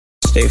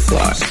Stay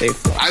fly, stay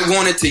fly. I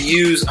wanted to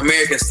use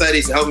American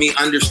Studies to help me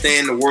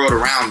understand the world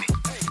around me.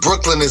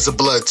 Brooklyn is a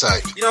blood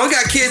type. You know, we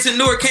got kids in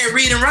Newark can't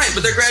read and write,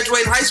 but they're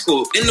graduating high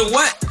school. Into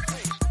what?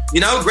 You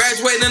know,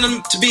 graduating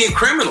them to being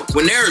criminals.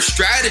 When there are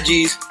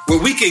strategies where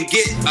we can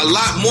get a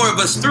lot more of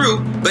us through,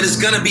 but it's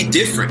going to be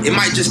different. It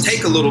might just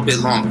take a little bit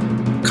longer.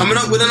 Coming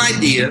up with an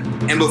idea,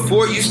 and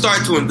before you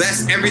start to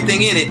invest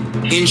everything in it,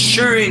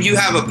 ensuring you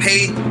have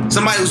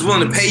somebody who's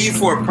willing to pay you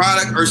for a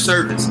product or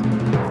service.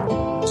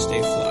 Stay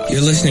fly.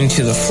 You're listening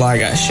to The Fly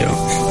Guy Show.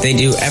 They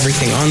do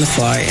everything on the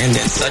fly and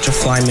in such a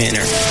fly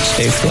manner.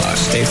 Stay fly,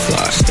 stay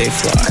fly, stay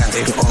fly.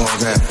 After all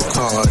that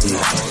Bacardi.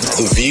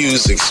 The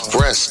views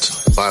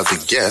expressed by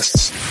the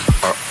guests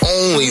are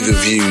only the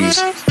views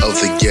of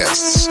the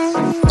guests,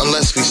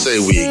 unless we say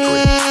we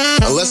agree,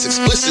 unless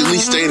explicitly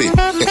stated.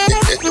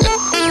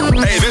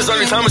 Hey, this is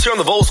Ernie Thomas here on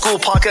the Bold School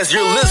Podcast.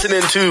 You're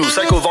listening to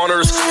Psycho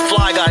Varner's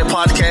Fly Guy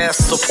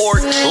Podcast.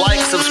 Support, like,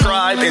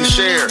 subscribe, and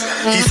share.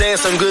 He's saying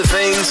some good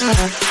things.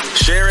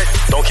 Share it.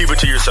 Don't keep it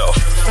to yourself.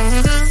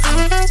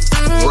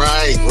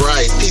 Right.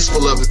 Peace,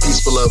 beloved.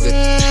 Peace, beloved.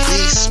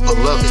 Peace,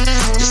 beloved.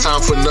 It's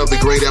time for another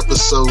great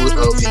episode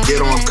of the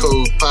Get On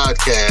Code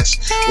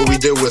Podcast, where we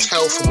deal with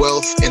health,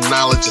 wealth, and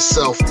knowledge of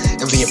self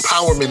and the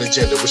empowerment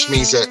agenda, which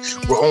means that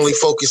we're only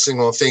focusing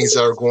on things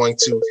that are going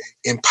to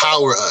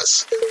empower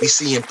us. We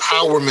see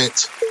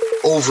empowerment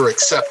over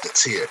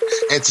acceptance here.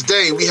 And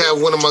today we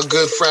have one of my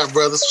good frat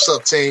brothers. What's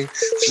up, team?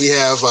 We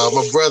have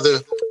my brother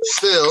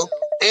Phil,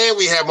 and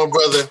we have my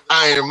brother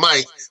Iron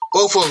Mike.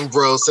 Both of them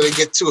bros, so they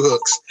get two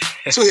hooks.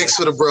 Two hicks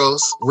for the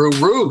bros. Roo.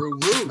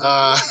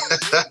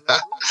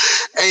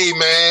 Hey,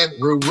 man.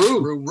 Roo.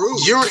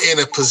 You're in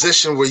a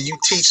position where you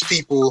teach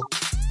people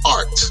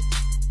art.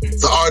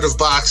 The art of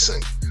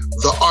boxing.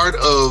 The art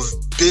of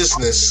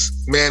business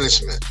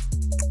management.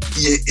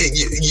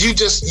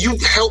 You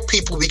help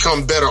people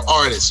become better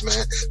artists,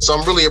 man. So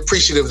I'm really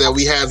appreciative that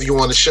we have you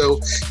on the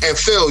show. And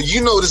Phil,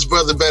 you know this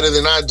brother better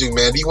than I do,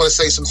 man. Do you want to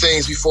say some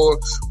things before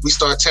we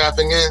start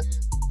tapping in?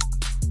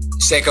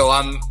 Seiko,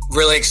 I'm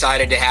really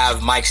excited to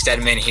have Mike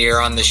Stedman here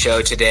on the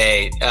show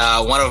today.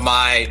 One of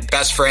my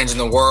best friends in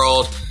the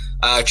world,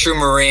 true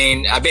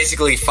Marine. I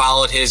basically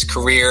followed his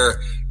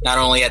career not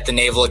only at the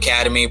Naval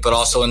Academy, but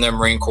also in the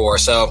Marine Corps.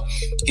 So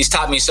he's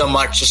taught me so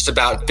much just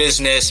about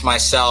business,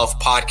 myself,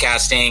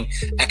 podcasting,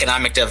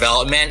 economic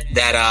development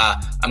that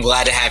I'm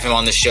glad to have him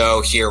on the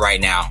show here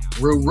right now.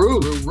 Roo.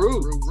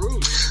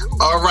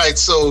 All right,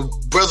 so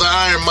Brother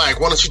Iron Mike,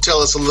 why don't you tell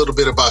us a little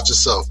bit about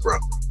yourself, bro?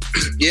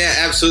 Yeah,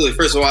 absolutely.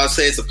 First of all, I'll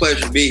say it's a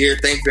pleasure to be here.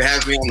 Thank you for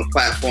having me on the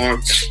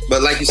platform.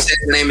 But like you said,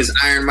 the name is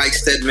Iron Mike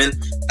Stedman.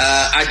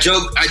 I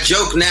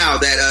joke now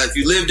that if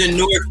you lived in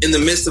Newark in the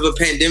midst of a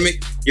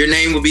pandemic, your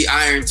name will be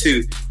Iron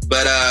too.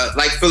 But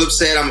like Philip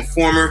said, I'm a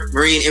former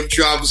Marine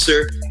infantry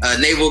officer,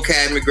 Naval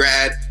Academy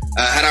grad.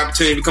 Had the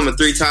opportunity to become a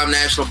 3-time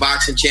national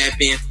boxing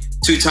champion,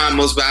 2-time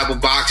most valuable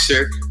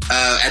boxer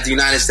at the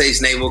United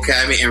States Naval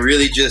Academy, and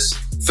really just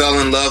fell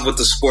in love with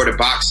the sport of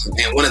boxing.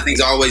 And one of the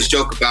things I always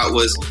joke about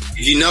was,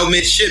 if you know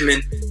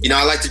midshipmen, you know,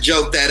 I like to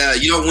joke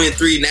that you don't win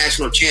 3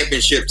 national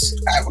championships.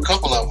 I have a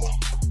couple of them.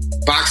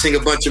 Boxing a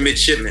bunch of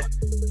midshipmen.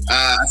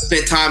 I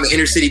spent time at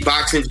inner city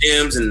boxing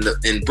gyms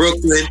in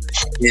Brooklyn,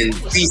 in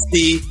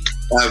DC,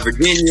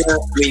 Virginia. I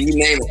mean, you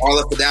name it, all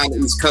up and down the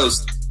East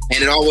Coast.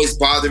 And it always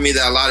bothered me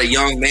that a lot of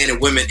young men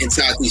and women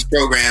inside these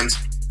programs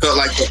felt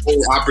like the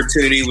whole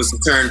opportunity was to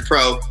turn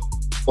pro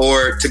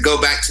or to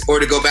go back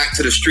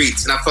to the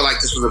streets. And I felt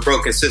like this was a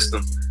broken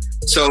system.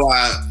 So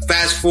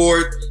fast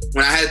forward,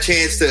 when I had a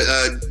chance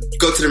to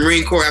go to the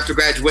Marine Corps after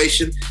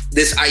graduation,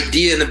 this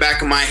idea in the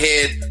back of my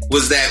head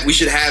was that we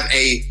should have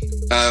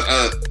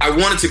I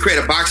wanted to create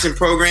a boxing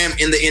program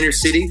in the inner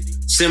city,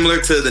 similar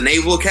to the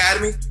Naval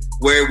Academy,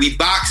 where we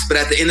box, but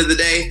at the end of the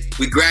day,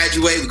 we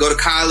graduate, we go to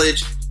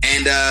college,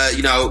 and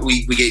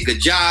we get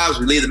good jobs,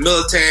 we leave the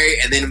military,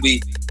 and then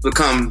we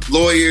become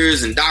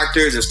lawyers and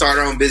doctors and start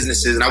our own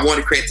businesses. And I want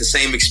to create the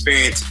same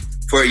experience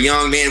for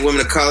young men and women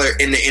of color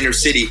in the inner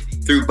city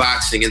through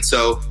boxing. And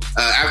so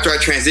after I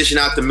transitioned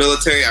out the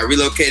military, I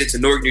relocated to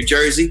Newark, New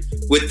Jersey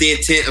with the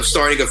intent of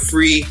starting a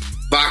free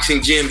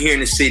boxing gym here in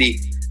the city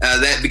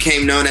that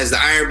became known as the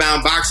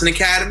Ironbound Boxing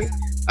Academy,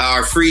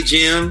 our free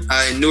gym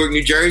in Newark,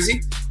 New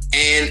Jersey.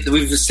 And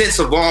we've since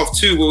evolved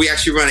to where we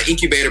actually run an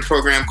incubator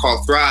program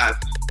called Thrive,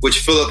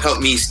 which Philip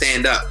helped me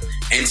stand up.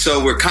 And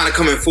so we're kind of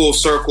coming full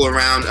circle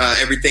around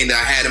everything that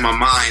I had in my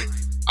mind.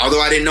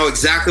 Although I didn't know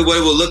exactly what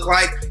it would look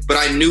like, but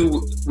I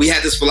knew we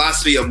had this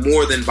philosophy of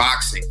more than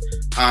boxing.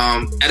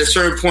 At a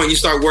certain point, you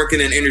start working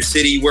in inner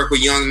city, you work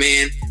with young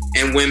men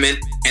and women,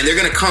 and they're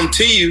going to come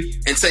to you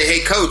and say,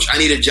 hey, coach, I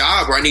need a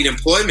job or I need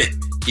employment,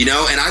 you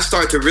know? And I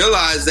start to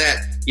realize that,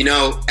 you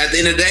know, at the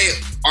end of the day,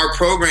 our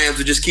programs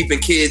are just keeping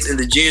kids in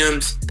the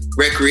gyms,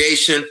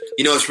 recreation.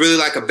 You know, it's really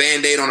like a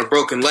Band-Aid on a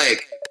broken leg.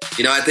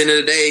 You know, at the end of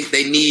the day,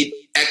 they need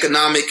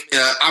economic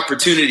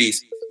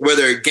opportunities,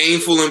 whether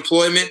gainful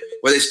employment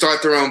or they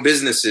start their own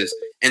businesses.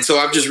 And so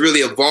I've just really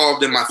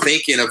evolved in my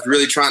thinking of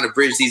really trying to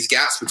bridge these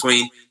gaps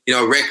between, you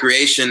know,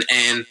 recreation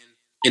and,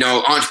 you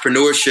know,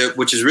 entrepreneurship,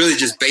 which is really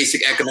just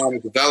basic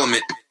economic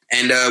development.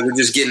 and we're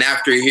just getting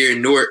after it here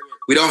in Newark.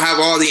 We don't have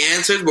all the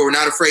answers, but we're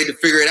not afraid to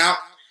figure it out.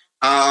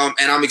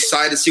 And I'm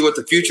excited to see what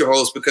the future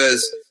holds,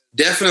 because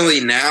definitely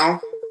now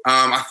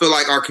I feel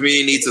like our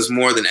community needs us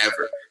more than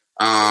ever.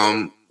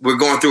 We're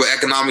going through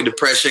economic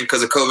depression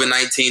because of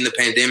COVID-19, the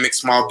pandemic.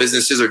 Small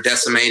businesses are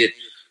decimated,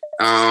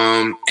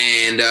 and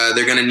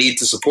they're going to need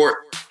to support.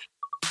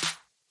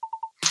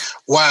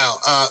 Wow.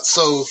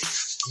 So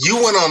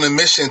you went on a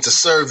mission to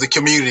serve the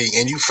community,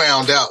 and you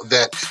found out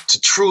that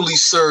to truly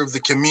serve the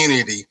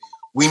community,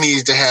 we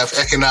needed to have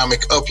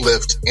economic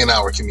uplift in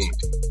our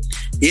community.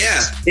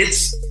 Yeah,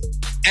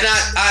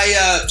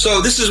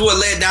 so this is what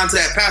led down to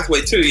that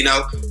pathway too. You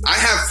know, I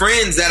have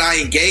friends that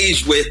I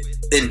engage with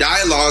in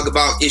dialogue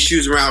about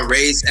issues around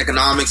race,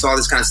 economics, all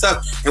this kind of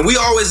stuff. And we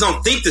always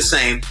don't think the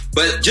same,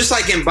 but just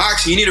like in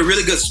boxing, you need a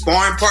really good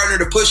sparring partner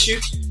to push you.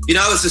 You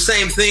know, it's the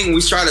same thing when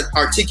we try to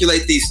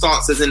articulate these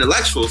thoughts as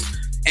intellectuals.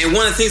 And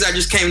one of the things I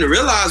just came to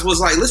realize was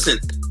like, listen,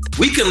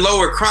 we can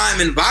lower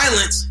crime and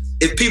violence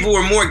if people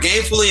were more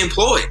gainfully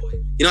employed.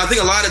 You know, I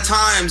think a lot of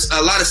times,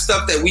 a lot of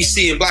stuff that we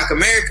see in Black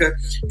America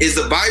is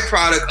the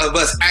byproduct of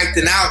us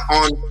acting out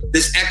on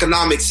this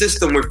economic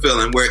system we're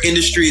feeling, where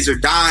industries are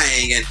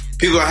dying and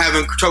people are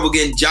having trouble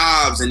getting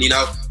jobs, and, you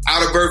know,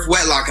 out of birth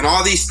wedlock and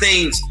all these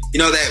things, you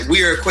know, that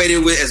we are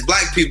equated with as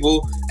Black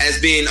people as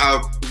being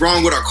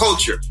wrong with our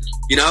culture.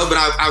 You know, but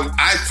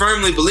I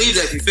firmly believe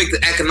that if you fix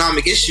the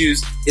economic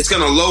issues, it's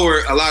going to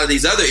lower a lot of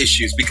these other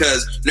issues,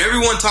 because when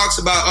everyone talks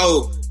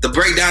about, the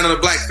breakdown of the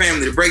Black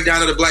family, the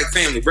breakdown of the Black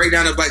family,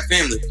 breakdown of the Black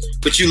family.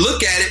 But you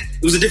look at it,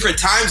 it was a different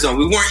time zone.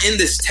 We weren't in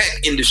this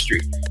tech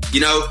industry. You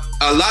know,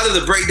 a lot of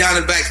the breakdown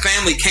of the Black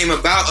family came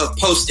about of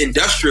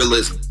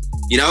post-industrialism,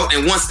 you know,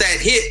 and once that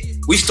hit,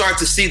 we start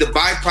to see the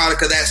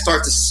byproduct of that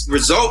start to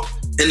result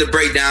in the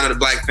breakdown of the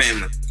Black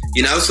family.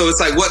 You know, so it's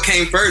like, what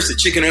came first, the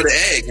chicken or the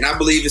egg? And I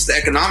believe it's the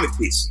economic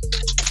piece.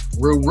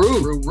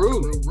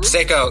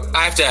 Seiko,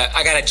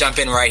 I gotta jump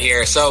in right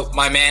here. So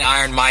my man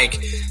Iron Mike,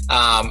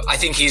 I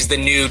think he's the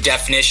new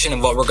definition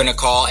of what we're gonna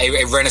call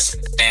a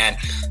Renaissance man.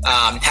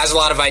 Has a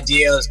lot of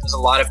ideas, does a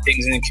lot of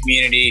things in the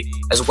community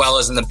as well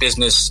as in the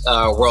business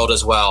world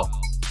as well.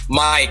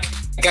 Mike,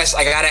 I guess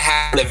I gotta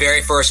have the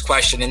very first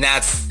question, and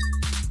that's,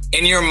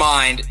 in your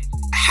mind,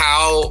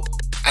 how,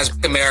 as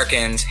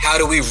Americans, how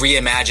do we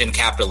reimagine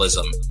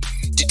capitalism?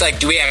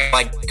 Do we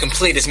have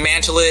complete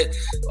dismantle it?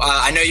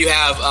 I know you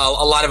have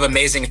a lot of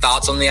amazing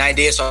thoughts on the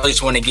idea, so I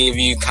just want to give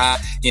you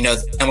and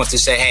to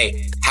say,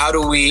 hey, how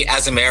do we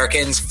as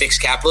Americans fix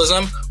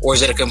capitalism, or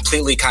is it a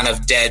completely kind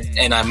of dead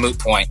and a moot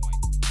point?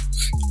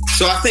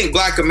 So I think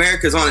Black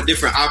America is on a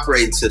different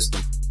operating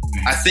system.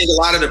 I think a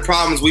lot of the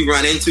problems we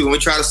run into when we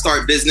try to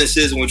start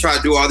businesses, when we try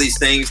to do all these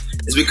things,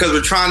 is because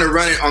we're trying to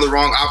run it on the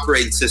wrong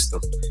operating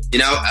system. You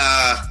know,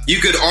 you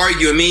could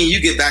argue,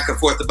 you get back and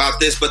forth about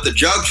this, but the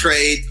drug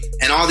trade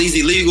and all these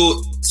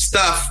illegal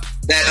stuff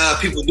that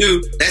people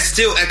do, that's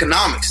still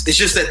economics. It's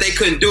just that they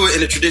couldn't do it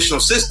in a traditional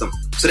system.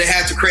 So they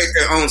had to create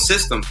their own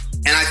system.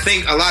 And I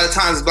think a lot of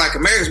times as Black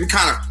Americans, we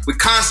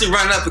constantly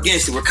running up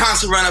against it. We're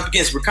constantly running up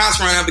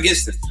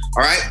against it.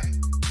 All right.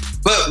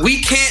 But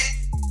we can't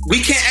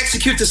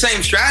execute the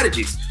same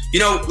strategies. You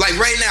know, like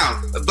right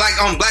now,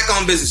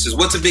 black-owned businesses,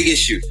 what's a big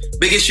issue?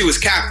 Big issue is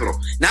capital.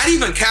 Not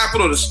even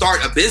capital to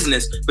start a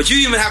business, but you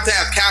even have to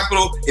have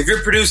capital if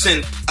you're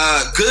producing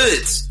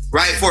goods,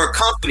 right, for a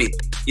company.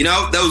 You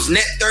know, those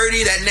net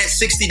 30, that net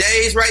 60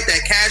 days, right,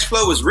 that cash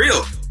flow is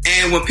real.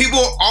 And when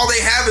people, all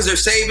they have is their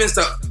savings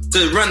to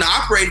run the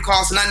operating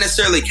costs and not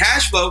necessarily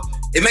cash flow,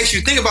 it makes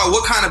you think about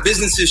what kind of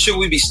businesses should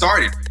we be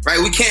starting, right?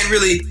 We can't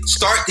really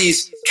start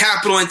these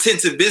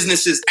capital-intensive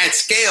businesses at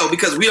scale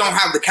because we don't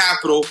have the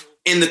capital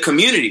in the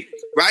community,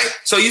 right?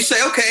 So you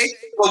say, okay,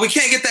 well, we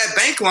can't get that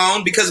bank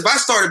loan because if I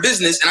start a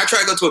business and I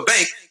try to go to a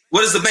bank,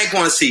 what does the bank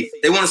want to see?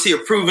 They want to see a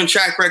proven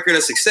track record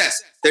of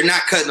success. They're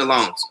not cutting the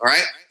loans, all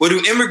right? What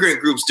do immigrant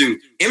groups do?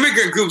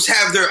 Immigrant groups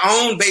have their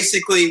own,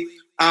 basically,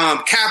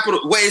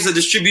 capital ways of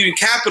distributing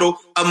capital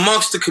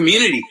amongst the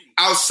community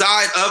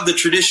outside of the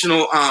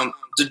traditional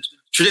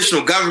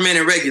government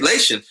and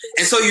regulation.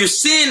 And so you're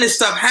seeing this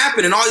stuff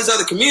happen in all these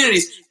other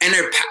communities, and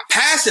they're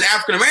passing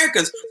African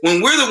Americans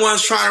when we're the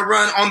ones trying to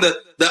run on the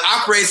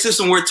operating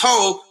system we're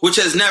told, which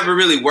has never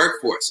really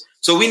worked for us.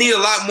 So we need a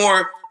lot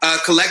more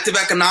collective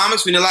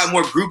economics. We need a lot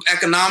more group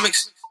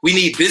economics. We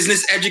need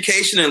business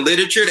education and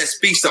literature that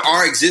speaks to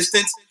our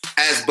existence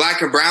as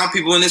Black and brown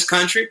people in this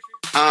country.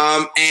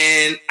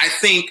 And I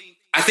think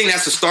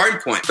that's the starting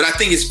point. But I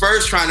think it's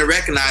first trying to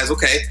recognize,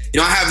 okay,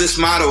 I have this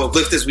motto of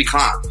lift as we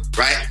climb,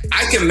 right?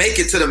 I can make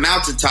it to the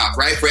mountaintop,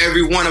 right? For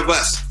every one of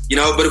us,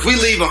 but if we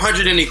leave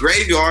 100 in the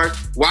graveyard,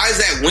 why is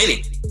that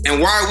winning? And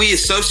why are we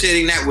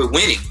associating that with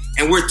winning?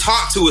 And we're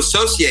taught to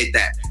associate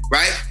that,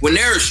 right? When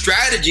there are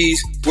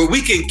strategies where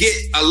we can get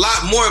a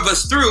lot more of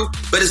us through,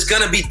 but it's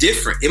going to be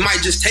different. It might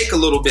just take a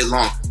little bit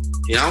longer.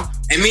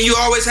 You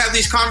always have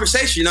these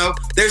conversations,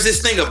 there's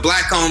this thing of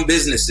Black-owned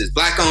businesses.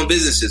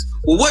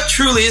 Well, what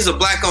truly is a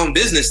Black-owned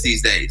business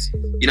these days?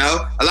 A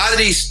lot of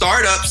these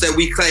startups that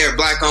we claim are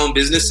Black-owned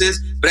businesses,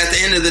 but at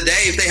the end of the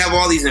day, if they have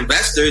all these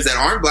investors that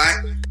aren't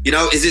Black, You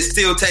know, is it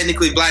still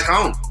technically black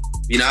owned?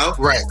 You know?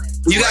 Right.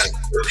 You got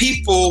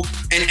people,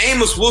 and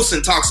Amos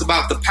Wilson talks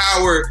about the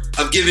power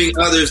of giving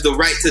others the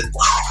right to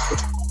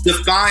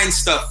define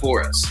stuff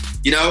for us.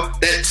 You know,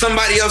 that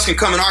somebody else can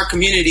come in our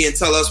community and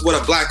tell us what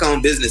a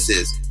black-owned business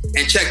is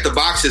and check the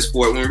boxes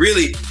for it, when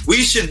really we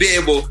should be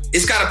able,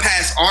 it's got to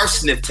pass our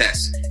sniff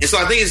test. And so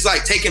I think it's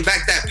like taking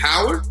back that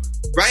power,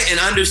 right? And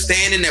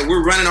understanding that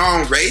we're running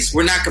our own race.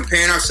 We're not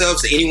comparing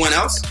ourselves to anyone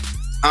else.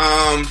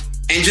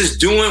 And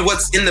just doing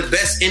what's in the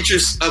best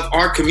interest of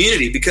our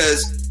community.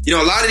 Because, you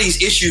know, a lot of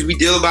these issues we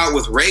deal about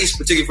with race,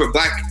 particularly for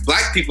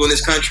black people in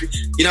this country,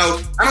 you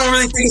know, I don't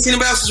really think it's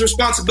anybody else's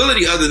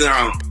responsibility other than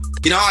our own.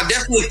 You know, I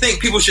definitely think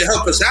people should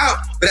help us out.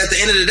 But at the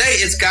end of the day,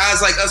 it's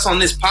guys like us on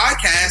this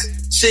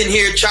podcast sitting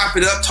here,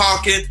 chopping it up,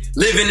 talking,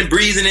 living and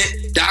breathing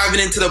it, diving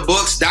into the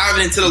books,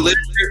 diving into the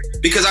literature,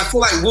 because I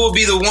feel like we'll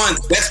be the ones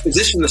best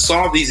positioned to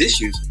solve these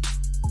issues.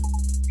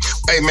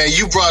 Hey, man,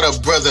 you brought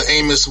up Brother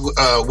Amos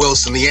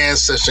Wilson, the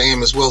ancestor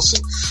Amos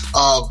Wilson.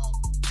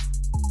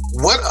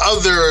 What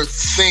other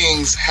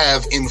things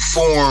have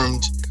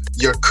informed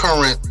your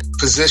current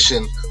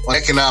position on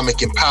economic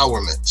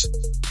empowerment?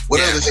 What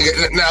other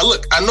thing? Now,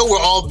 look, I know we're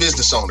all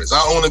business owners. I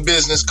own a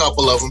business,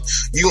 couple of them.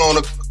 You own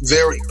a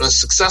very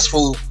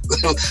successful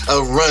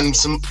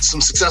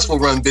some successful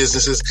run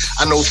businesses.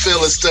 I know Phil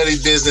has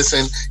studied business,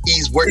 and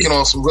he's working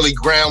on some really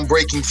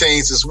groundbreaking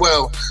things as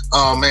well,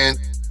 man.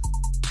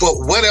 But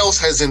what else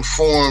has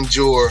informed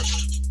your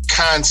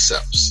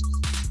concepts?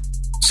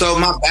 So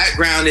my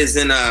background is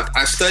in,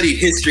 I studied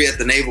history at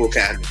the Naval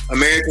Academy,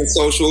 American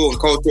social and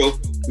cultural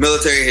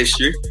military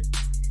history.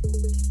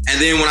 And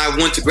then when I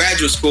went to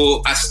graduate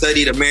school, I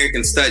studied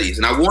American Studies.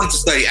 And I wanted to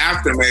study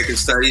African American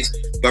Studies,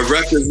 but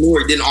Rutgers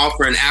Newark didn't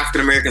offer an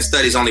African American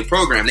Studies only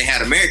program. They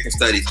had American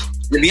Studies.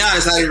 To be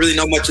honest, I didn't really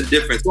know much of the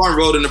difference. So I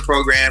enrolled in the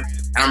program,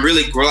 and I'm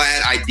really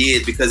glad I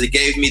did, because it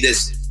gave me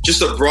this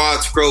just a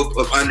broad scope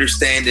of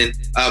understanding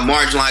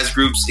marginalized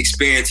groups'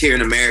 experience here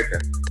in America.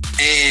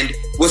 And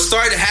what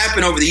started to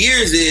happen over the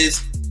years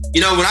is, you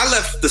know, when I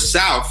left the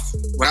South,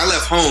 when I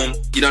left home,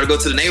 you know, to go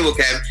to the Naval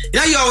Academy, you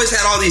know, you always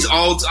had all these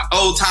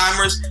old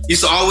timers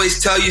used to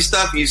always tell you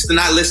stuff. You used to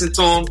not listen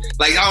to them.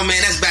 Like, oh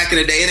man, that's back in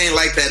the day. It ain't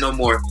like that no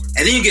more.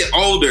 And then you get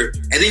older,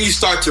 and then you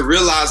start to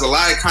realize a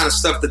lot of kind of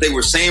stuff that they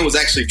were saying was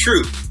actually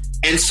true.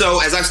 And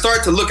so as I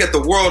started to look at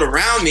the world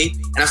around me,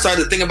 and I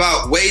started to think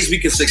about ways we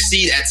can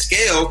succeed at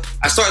scale,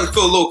 I started to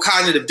feel a little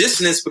cognitive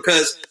dissonance,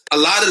 because a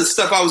lot of the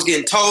stuff I was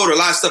getting told, or a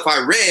lot of stuff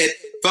I read,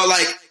 felt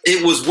like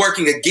it was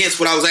working against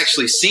what I was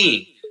actually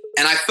seeing.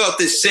 And I felt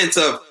this sense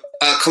of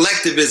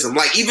collectivism,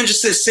 like even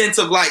just this sense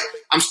of like,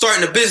 I'm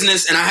starting a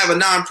business and I have a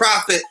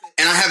nonprofit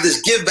and I have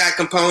this give back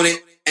component.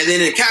 And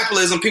then in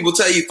capitalism, people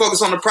tell you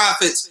focus on the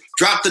profits,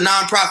 drop the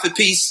nonprofit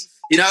piece,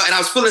 you know, and I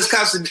was feeling this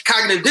constant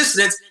cognitive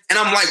dissonance. And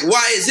I'm like,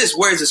 why is this?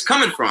 Where is this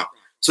coming from?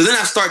 So then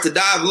I start to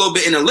dive a little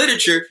bit into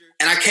literature,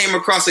 and I came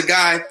across a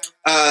guy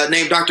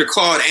named Dr.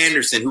 Claude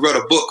Anderson, who wrote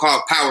a book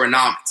called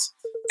Powernomics.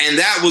 And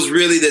that was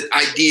really the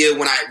idea.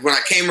 When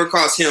I came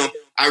across him,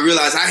 I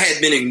realized I had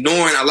been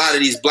ignoring a lot of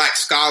these black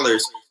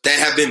scholars that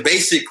have been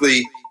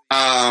basically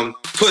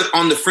put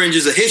on the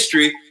fringes of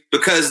history,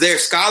 because their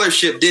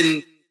scholarship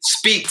didn't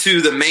speak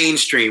to the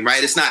mainstream,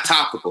 right? It's not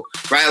topical,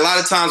 right? A lot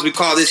of times we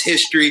call this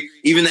history,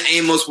 even the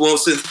Amos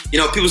Wilson, you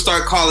know, people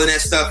start calling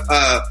that stuff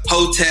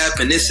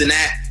Hotep and this and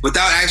that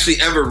without actually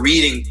ever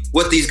reading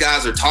what these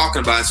guys are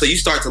talking about. So you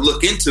start to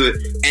look into it,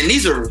 and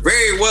these are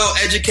very well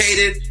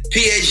educated,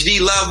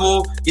 PhD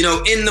level, you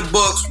know, in the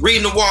books,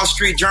 reading the Wall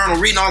Street Journal,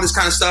 reading all this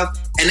kind of stuff.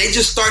 And they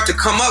just start to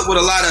come up with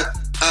a lot of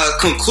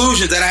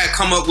conclusions that I had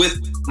come up with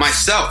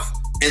myself.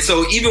 And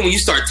so even when you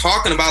start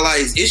talking about a lot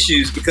of these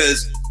issues,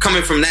 because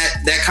coming from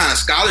that kind of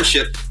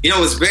scholarship, you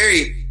know, it's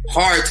very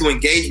hard to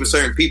engage with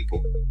certain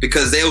people,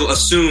 because they will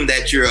assume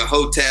that you're a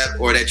Hotep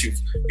or that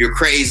you're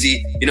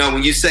crazy. You know,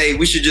 when you say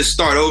we should just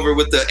start over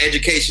with the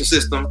education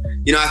system,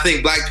 you know, I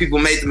think black people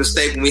made the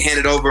mistake when we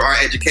handed over our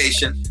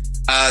education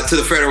to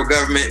the federal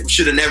government. It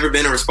should have never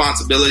been a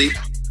responsibility.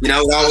 You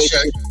know, it always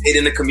stayed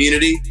in the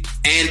community.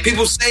 And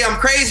people say I'm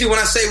crazy when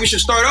I say we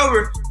should start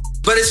over.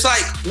 But it's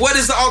like, what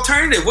is the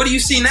alternative? What do you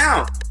see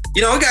now?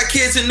 You know, we got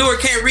kids in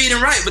Newark can't read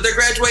and write, but they're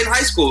graduating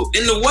high school.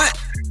 Into what?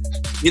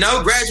 You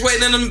know,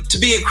 graduating them to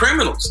being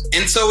criminals.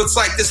 And so it's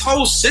like this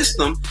whole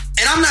system,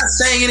 and I'm not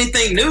saying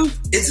anything new.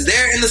 It's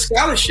there in the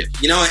scholarship.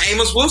 You know, and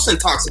Amos Wilson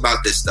talks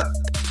about this stuff.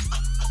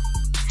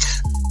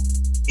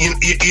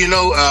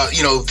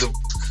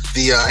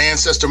 The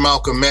ancestor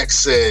Malcolm X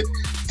said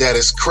that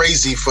it's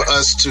crazy for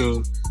us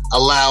to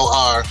allow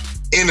our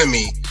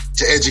enemy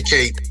to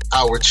educate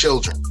our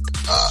children.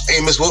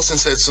 Amos Wilson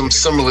said some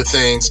similar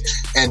things,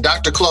 and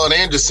Dr. Claude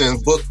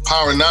Anderson's book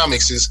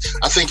Powernomics is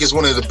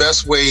one of the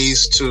best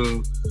ways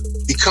to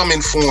become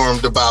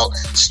informed about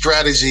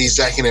strategies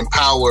that can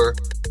empower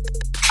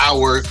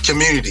our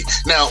community.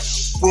 Now,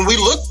 when we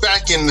look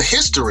back in the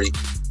history,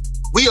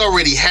 we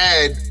already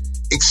had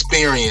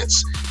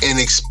experiences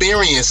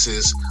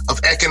of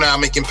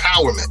economic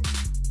empowerment,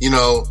 you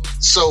know.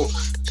 So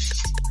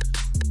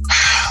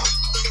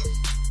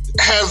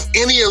have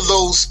any of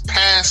those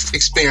past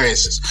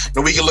experiences?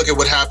 Now, we can look at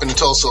what happened in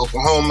Tulsa,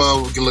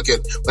 Oklahoma. We can look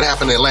at what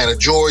happened in Atlanta,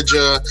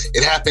 Georgia.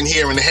 It happened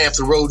here in the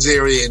Hampton Roads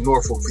area in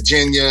Norfolk,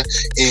 Virginia.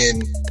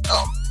 In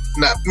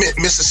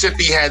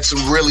Mississippi had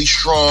some really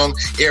strong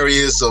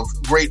areas of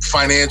great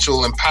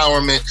financial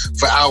empowerment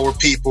for our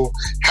people.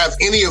 Have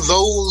any of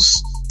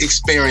those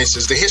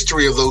experiences, the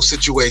history of those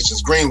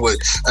situations, Greenwood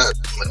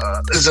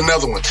is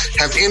another one.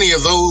 Have any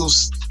of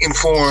those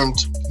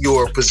informed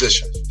your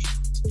position?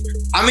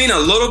 I mean, a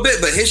little bit,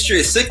 but history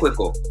is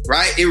cyclical,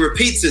 right? It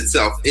repeats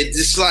itself. It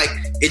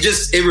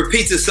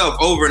repeats itself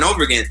over and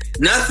over again.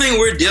 Nothing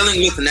we're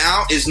dealing with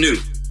now is new,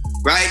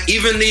 right?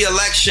 Even the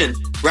election,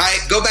 right?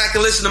 Go back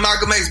and listen to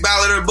Malcolm X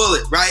Ballot or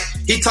Bullet, right?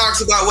 He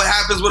talks about what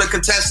happens with a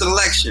contested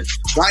election,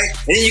 right?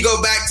 And then you go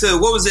back to,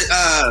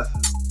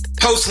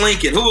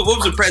 post-Lincoln. What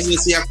was the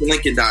presidency after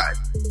Lincoln died,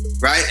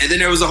 right? And then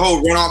there was a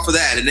whole runoff of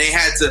that, and they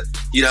had to,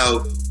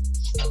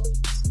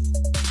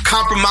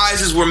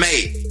 compromises were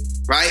made.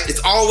 Right? It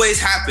always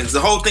happens.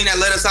 The whole thing that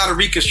led us out of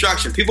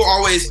Reconstruction. People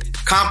always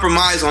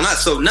compromise on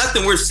us. So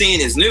nothing we're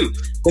seeing is new.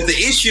 But the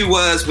issue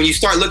was when you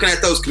start looking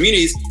at those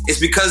communities, it's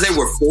because they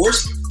were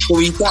forced. So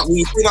when you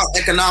think about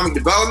economic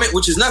development,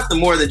 which is nothing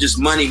more than just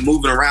money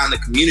moving around the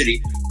community,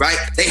 right?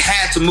 They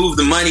had to move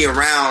the money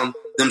around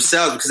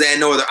themselves because they had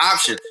no other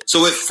option.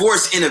 So it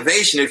forced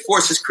innovation. It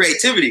forces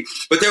creativity.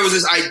 But there was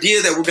this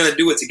idea that we're going to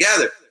do it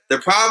together. The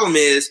problem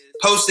is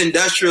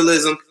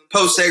post-industrialism,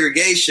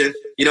 post-segregation,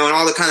 and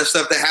all the kind of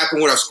stuff that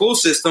happened with our school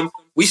system,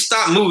 we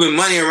stopped moving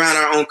money around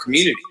our own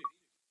community,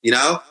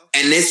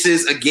 And this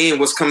is, again,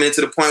 what's coming into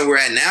the point we're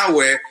at now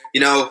where,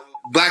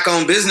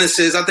 Black-owned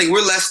businesses, I think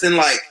we're less than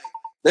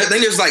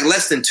there's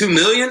less than 2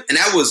 million. And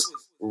that was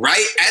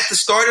right at the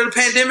start of the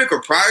pandemic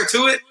or prior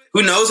to it.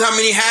 Who knows how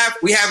many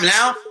we have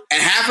now?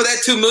 And half of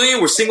that 2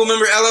 million were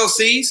single-member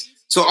LLCs.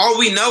 So all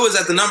we know is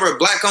that the number of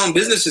Black-owned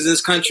businesses in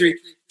this country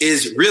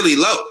is really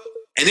low.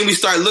 And then we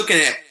start looking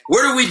at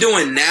what are we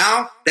doing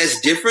now that's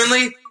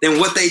differently than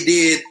what they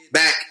did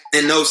back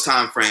in those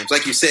time frames.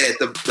 Like you said,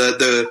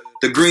 the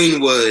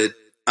Greenwood,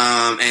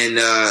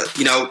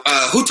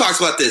 who talks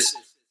about this?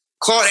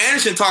 Claude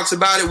Anderson talks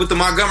about it with the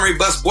Montgomery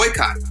bus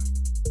boycott.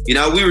 We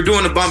were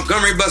doing the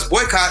Montgomery bus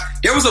boycott.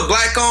 There was a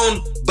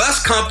Black-owned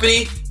bus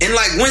company in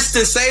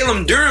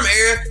Winston-Salem, Durham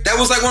area that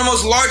was one of the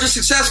most largest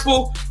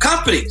successful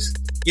companies.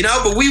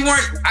 But we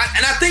weren't.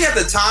 And I think at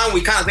the time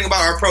we kind of think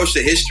about our approach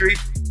to history.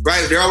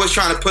 Right, they're always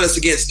trying to put us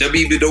against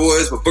W. Du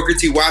Bois or Booker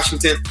T.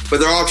 Washington, but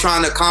they're all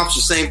trying to accomplish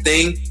the same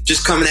thing,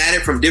 just coming at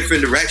it from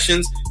different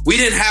directions. We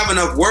didn't have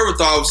enough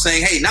wherewithal of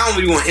saying, hey, not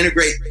only do we want to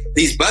integrate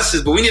these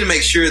buses, but we need to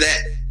make sure that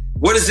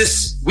what is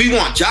this? We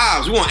want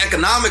jobs. We want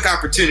economic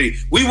opportunity.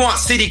 We want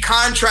city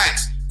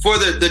contracts for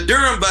the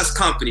Durham bus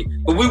company,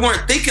 but we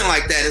weren't thinking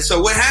like that. And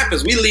so what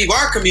happens? We leave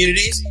our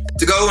communities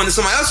to go into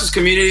somebody else's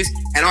communities,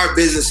 and our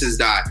businesses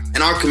die,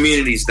 and our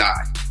communities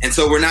die. And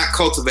so we're not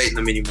cultivating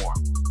them anymore.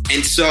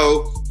 And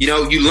so,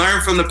 you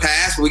learn from the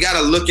past, but we got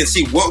to look and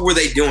see what were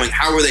they doing?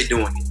 How were they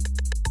doing it?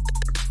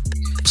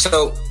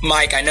 So,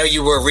 Mike, I know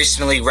you were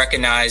recently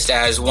recognized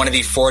as one of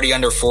the 40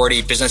 under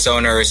 40 business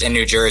owners in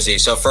New Jersey.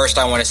 So first,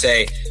 I want to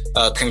say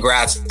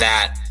congrats to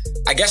that.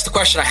 I guess the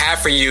question I have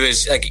for you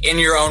is, in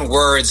your own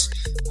words,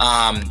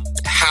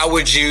 how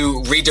would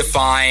you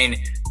redefine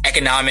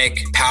economic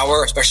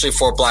power, especially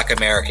for Black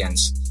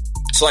Americans?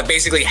 So,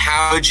 basically,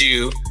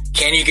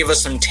 can you give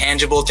us some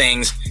tangible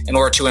things in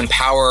order to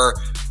empower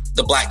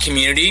the Black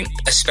community,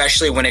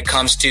 especially when it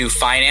comes to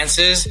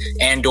finances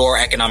and or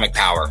economic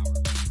power?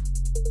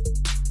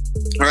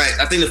 All right.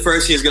 I think the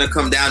first thing is going to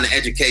come down to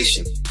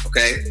education.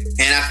 Okay.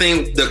 And I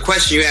think the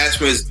question you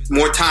asked me is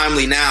more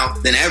timely now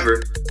than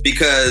ever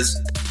because,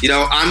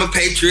 I'm a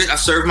patriot. I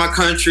serve my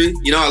country.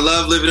 I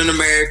love living in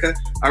America.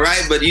 All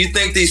right. But do you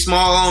think these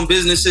small owned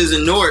businesses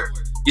in Newark,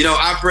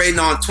 operating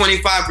on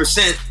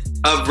 25%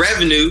 of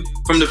revenue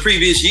from the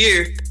previous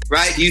year,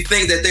 right? Do you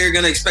think that they're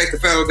going to expect the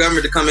federal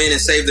government to come in and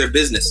save their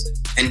business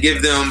and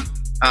give them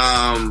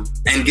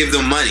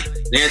money?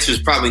 The answer is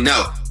probably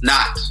no,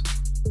 not.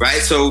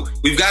 Right? So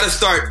we've got to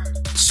start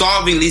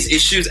solving these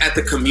issues at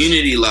the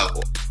community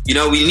level.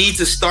 We need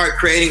to start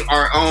creating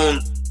our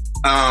own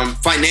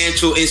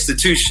financial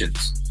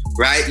institutions,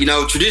 right?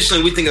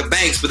 Traditionally we think of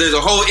banks, but there's a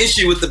whole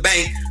issue with the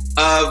bank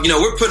of,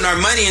 we're putting our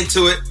money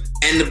into it.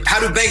 And how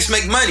do banks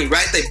make money,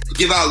 right? They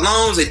give out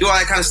loans, they do all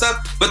that kind of stuff.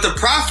 But the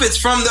profits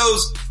from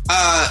those,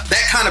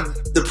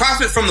 the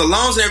profit from the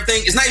loans and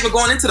everything is not even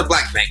going into the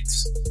Black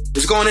banks.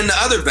 It's going into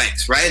other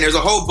banks, right? And there's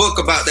a whole book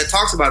that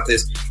talks about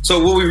this.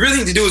 So what we really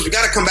need to do is we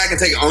got to come back and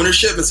take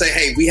ownership and say,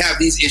 hey, we have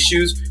these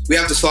issues. We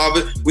have to solve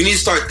it. We need to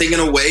start thinking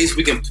of ways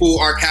we can pool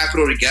our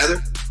capital together,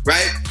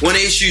 right? One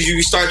of the issues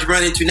you start to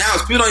run into now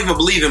is people don't even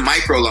believe in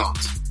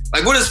microloans.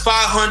 What is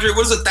 $500?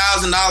 What is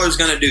 $1,000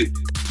 going to do?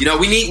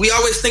 We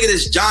always think of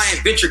this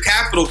giant venture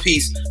capital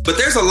piece, but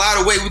there's a lot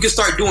of ways we can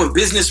start doing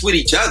business with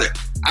each other.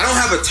 I don't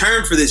have a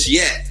term for this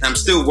yet. I'm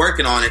still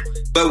working on it.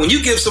 But when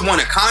you give someone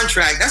a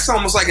contract, that's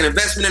almost like an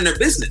investment in their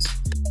business.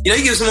 You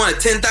give someone a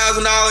 $10,000,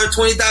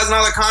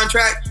 $20,000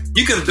 contract,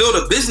 you can build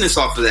a business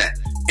off of that.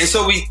 And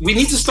so we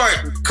need to start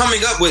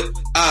coming up with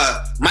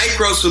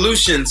micro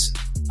solutions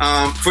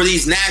for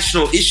these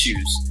national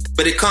issues.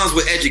 But it comes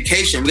with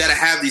education. We got to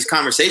have these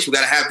conversations. We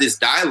got to have this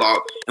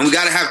dialogue, and we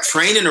got to have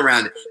training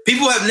around it.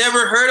 People have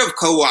never heard of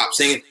co-ops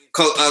and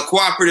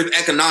cooperative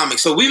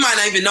economics, so we might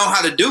not even know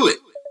how to do it.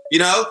 You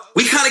know,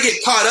 we kind of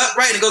get caught up,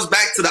 right? And it goes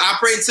back to the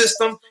operating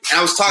system. And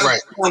I was talking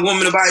to one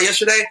woman about it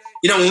yesterday.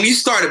 You know, when you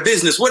start a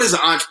business, what is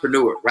an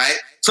entrepreneur, right?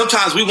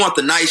 Sometimes we want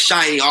the nice,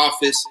 shiny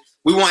office.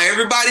 We want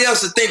everybody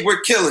else to think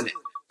we're killing it,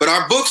 but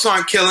our books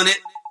aren't killing it.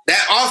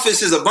 That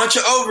office is a bunch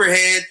of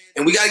overhead,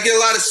 and we got to get a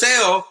lot of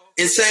sale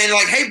and saying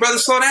like, hey, brother,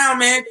 slow down,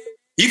 man.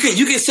 You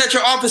can set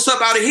your office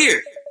up out of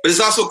here. But it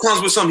also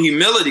comes with some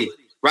humility,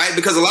 right?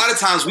 Because a lot of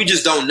times we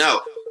just don't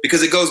know,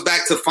 because it goes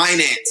back to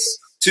finance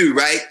too,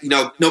 right? You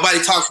know,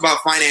 nobody talks about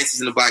finances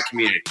in the Black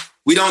community.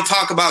 We don't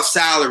talk about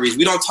salaries.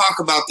 We don't talk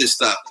about this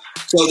stuff.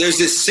 So there's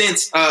this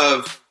sense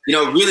of, you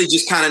know, really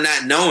just kind of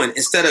not knowing,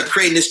 instead of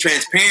creating this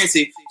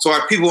transparency so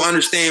our people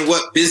understand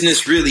what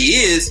business really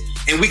is,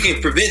 and we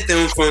can prevent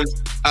them from,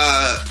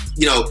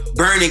 you know,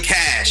 burning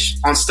cash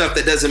on stuff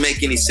that doesn't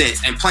make any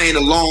sense and playing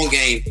the long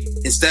game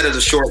instead of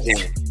the short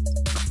game.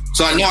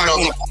 So I know I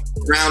want to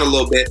around a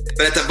little bit,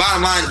 but at the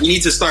bottom line, we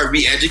need to start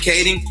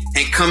re-educating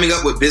and coming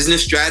up with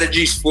business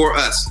strategies for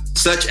us,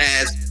 such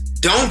as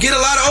don't get a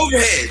lot of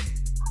overhead,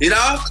 you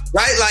know,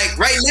 right? Like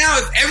right now,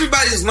 if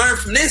everybody's learned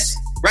from this,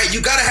 right,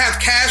 you got to have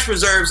cash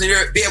reserves and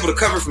be able to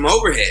cover from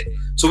overhead.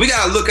 So we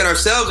got to look at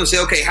ourselves and say,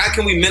 okay, how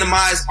can we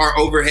minimize our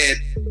overhead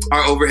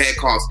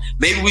costs?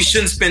 Maybe we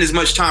shouldn't spend as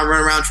much time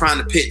running around trying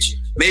to pitch.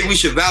 Maybe we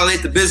should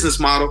validate the business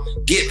model,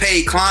 get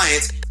paid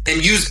clients,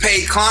 and use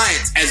paid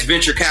clients as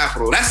venture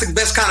capital. That's the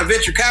best kind of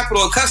venture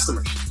capital, a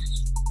customer.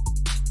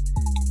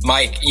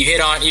 Mike, you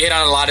hit on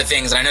a lot of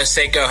things, and I know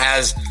Seiko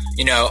has,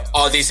 you know,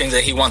 all these things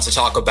that he wants to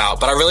talk about,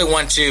 but I really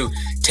want to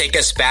take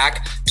us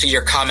back to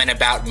your comment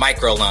about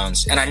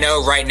microloans. And I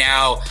know right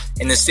now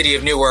in the city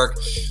of Newark,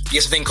 you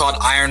have something called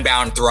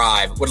Ironbound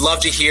Thrive. Would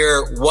love to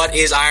hear, what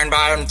is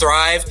Ironbound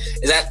Thrive?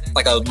 Is that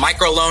like a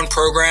microloan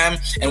program?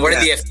 And what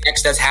are the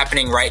effects that's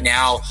happening right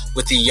now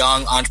with the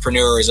young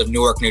entrepreneurs of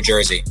Newark, New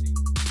Jersey?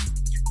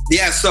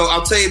 Yeah, so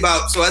I'll tell you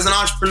about, so as an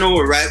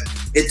entrepreneur, right,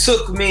 it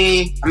took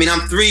me, I mean, I'm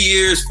 3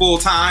 years full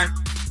time,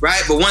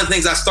 right? But one of the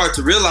things I start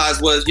to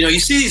realize was, you know, you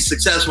see these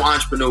successful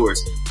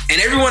entrepreneurs and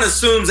everyone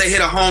assumes they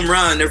hit a home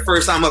run their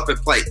first time up at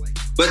plate.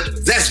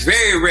 But that's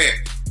very rare.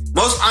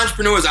 Most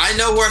entrepreneurs I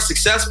know who are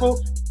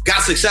successful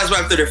got successful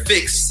after their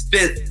fifth,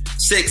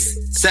 sixth,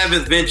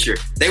 seventh venture.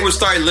 They would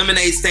start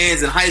lemonade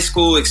stands in high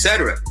school,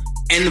 etc.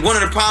 And one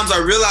of the problems I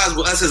realized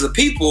with us as a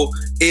people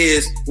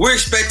is we're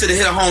expected to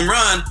hit a home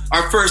run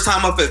our first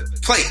time up at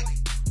plate.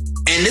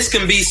 And this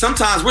can be,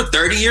 sometimes we're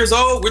 30 years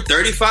old, we're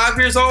 35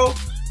 years old.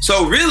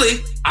 So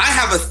really, I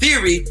have a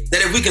theory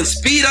that if we can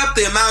speed up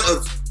the amount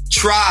of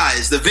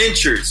tries, the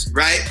ventures,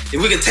 right?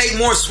 If we can take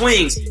more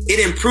swings, it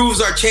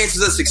improves our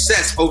chances of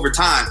success over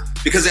time.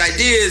 Because the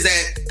idea is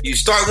that you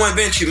start one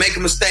venture, you make a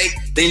mistake,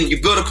 then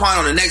you build upon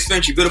on the next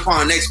venture, you build upon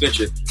the next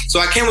venture. So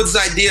I came with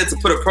this idea to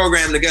put a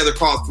program together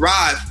called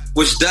Thrive,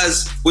 which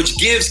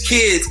gives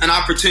kids an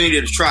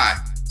opportunity to try.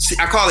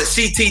 I call it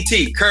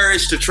CTT,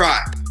 Courage to Try.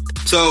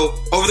 So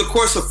over the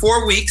course of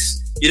 4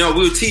 weeks, you know,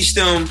 we would teach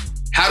them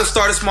how to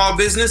start a small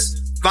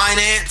business,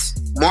 finance,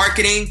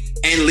 marketing,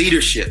 and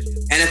leadership.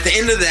 And at the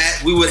end of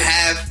that, we would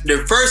have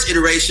the first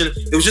iteration.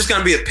 It was just going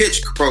to be a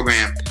pitch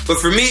program. But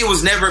for me, it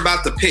was never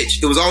about the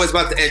pitch. It was always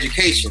about the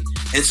education.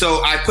 And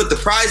so I put the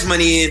prize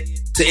money in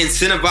to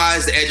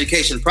incentivize the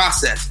education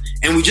process.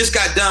 And we just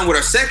got done with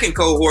our second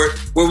cohort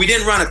where we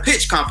didn't run a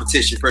pitch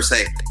competition per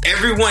se.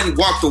 Everyone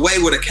walked away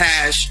with a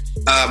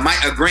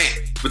grant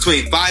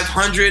between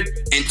 $500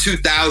 and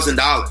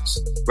 $2,000,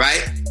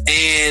 right?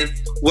 And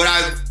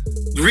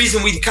the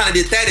reason we kind of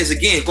did that is,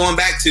 again, going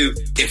back to,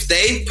 if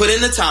they put in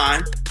the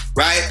time,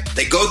 right?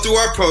 They go through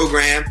our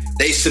program,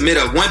 they submit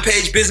a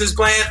one-page business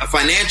plan, a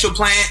financial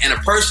plan, and a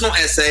personal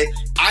essay.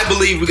 I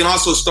believe we can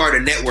also start a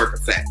network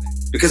effect,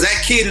 because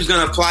that kid who's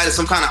going to apply to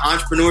some kind of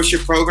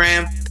entrepreneurship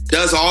program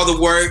does all the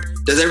work,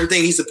 does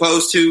everything he's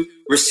supposed to,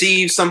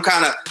 receive some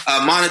kind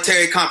of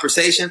monetary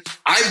compensation.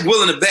 I'm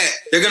willing to bet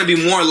they're going to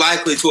be more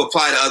likely to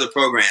apply to other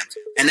programs.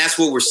 And that's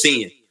what we're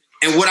seeing.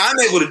 And what I'm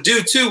able to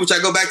do too, which I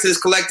go back to this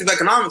collective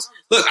economics.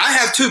 Look, I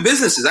have two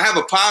businesses. I have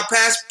a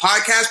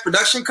podcast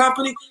production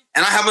company,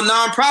 and I have a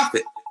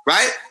nonprofit,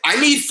 right? I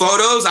need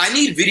photos. I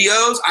need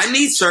videos. I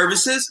need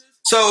services.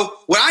 So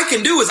what I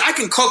can do is I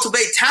can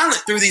cultivate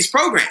talent through these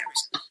programs.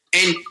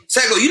 And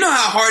Seiko, you know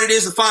how hard it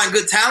is to find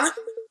good talent,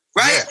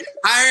 right? Yeah.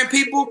 Hiring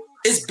people,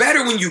 it's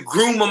better when you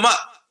groom them up.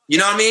 You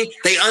know what I mean?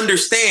 They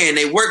understand,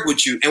 they work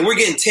with you, and we're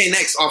getting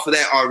 10x off of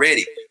that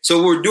already. So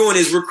what we're doing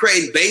is we're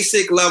creating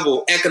basic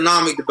level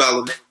economic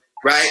development,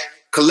 right?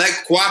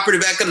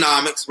 Cooperative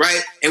economics,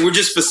 right? And we're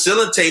just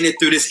facilitating it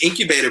through this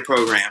incubator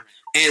program.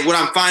 And what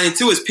I'm finding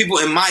too is people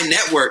in my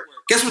network,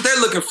 guess what they're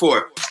looking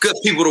for? Good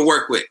people to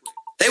work with.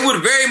 They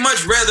would very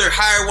much rather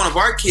hire one of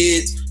our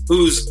kids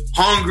who's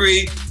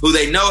hungry, who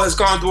they know has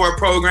gone through our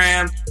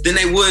program, than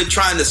they would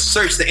trying to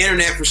search the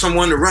internet for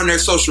someone to run their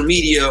social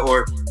media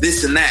or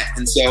this and that.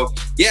 And so,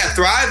 yeah,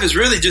 Thrive is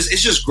really just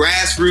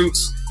grassroots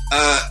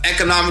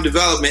economic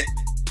development,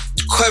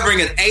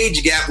 covering an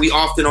age gap we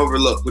often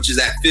overlook, which is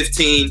at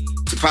 15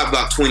 to probably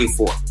about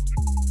 24.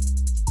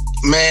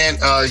 Man,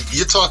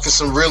 you're talking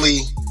some really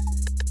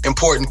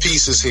important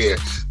pieces here.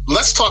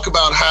 Let's talk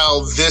about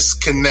how this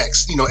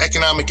connects.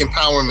 Economic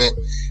empowerment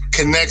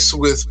connects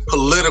with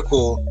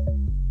political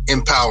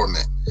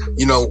empowerment.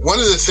 One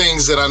of the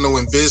things that I know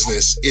in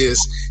business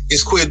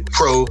is quid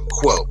pro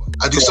quo.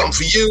 I do something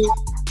for you,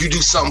 you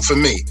do something for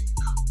me.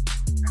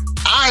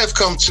 I have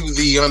come to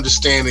the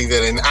understanding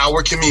that in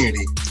our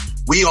community,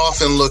 we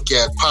often look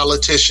at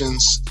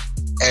politicians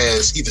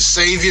as either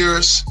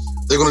saviors,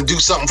 they're going to do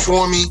something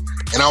for me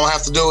and I don't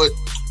have to do it,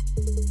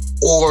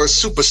 or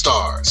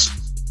superstars.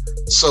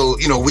 So,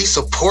 we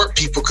support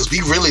people because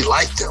we really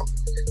like them.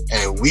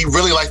 And we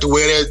really like the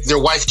way their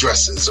wife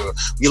dresses, or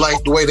we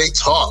like the way they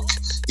talk.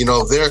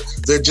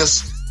 They're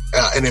just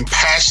an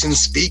impassioned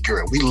speaker,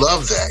 and we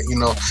love that,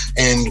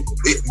 and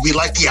we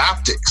like the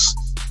optics.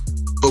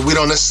 But we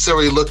don't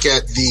necessarily look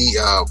at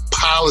the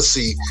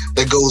policy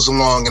that goes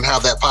along and how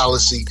that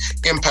policy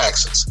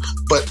impacts us.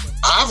 But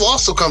I've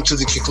also come to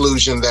the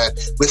conclusion that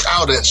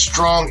without a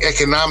strong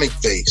economic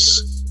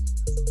base,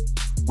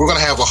 we're going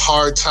to have a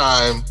hard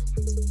time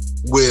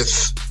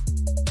with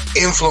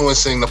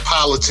influencing the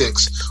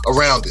politics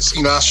around us.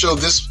 I show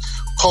this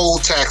poll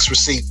tax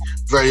receipt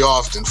very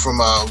often from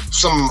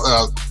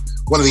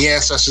one of the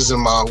ancestors in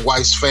my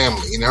wife's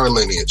family, in her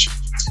lineage.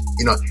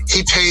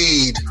 He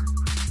paid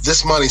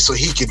this money so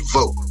he could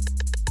vote.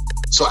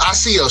 So I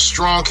see a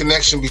strong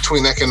connection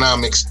between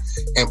economics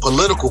and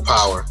political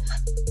power.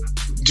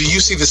 Do you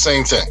see the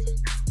same thing?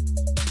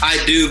 I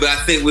do, but I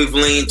think we've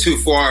leaned too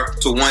far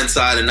to one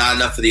side and not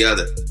enough for the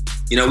other.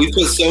 We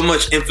put so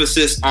much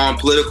emphasis on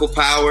political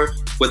power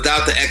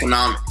without the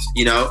economics,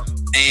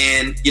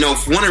 And,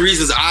 one of the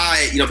reasons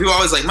people are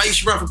always like, Mike, you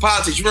should run for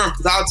politics. You run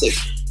for politics.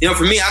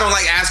 For me, I don't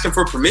like asking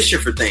for permission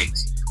for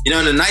things.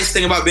 And the nice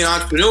thing about being an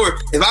entrepreneur,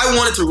 if I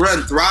wanted to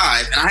run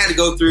Thrive and I had to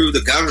go through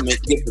the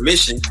government to get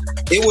permission,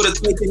 it would have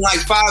taken like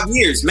 5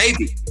 years,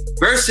 maybe,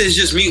 versus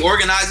just me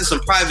organizing some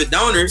private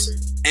donors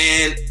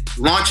and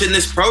launching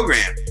this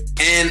program.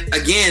 And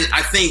again,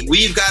 I think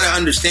we've got to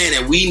understand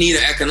that we need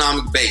an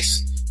economic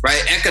base,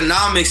 right?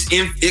 Economics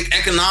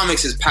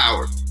is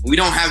power. We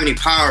don't have any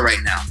power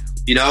right now.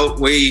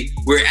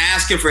 We're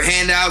asking for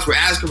handouts. We're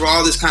asking for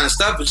all this kind of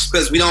stuff just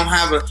because we don't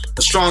have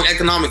a strong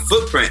economic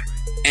footprint.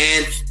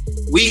 And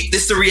this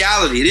is the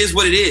reality. It is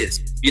what it is.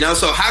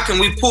 So how can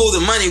we pull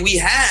the money we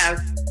have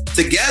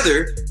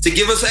together to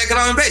give us an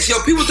economic base?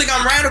 People think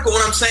I'm radical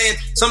when I'm saying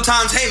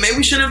sometimes, hey, maybe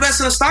we shouldn't invest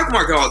in the stock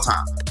market all the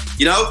time.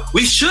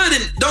 We should,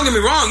 and don't get me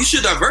wrong, you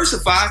should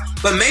diversify,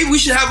 but maybe we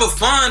should have a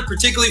fund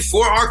particularly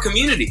for our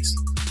communities,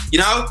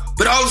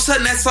 But all of a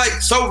sudden that's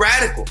like so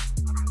radical,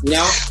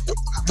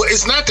 But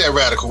it's not that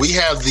radical. We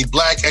have the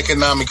Black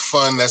Economic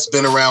Fund that's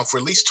been around for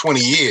at least 20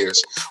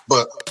 years.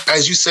 But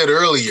as you said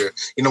earlier,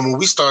 when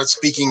we start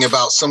speaking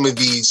about some of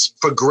these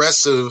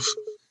progressive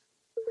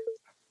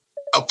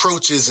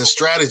approaches and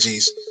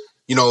strategies,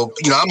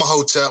 I'm a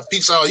hotel.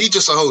 People say, oh, you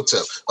just a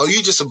hotel. Oh,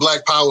 you just a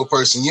Black power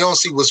person. You don't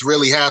see what's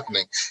really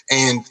happening.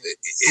 And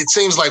it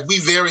seems like we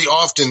very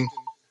often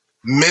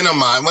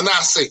minimize. When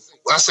I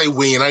say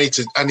we, and I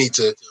need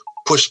to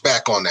push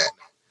back on that.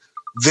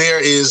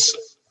 There is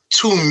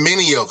too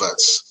many of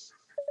us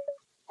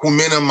who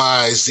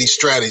minimize these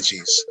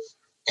strategies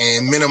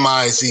and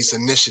minimize these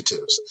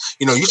initiatives.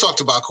 You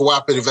talked about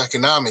cooperative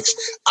economics.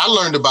 I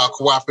learned about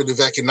cooperative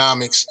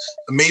economics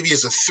maybe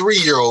as a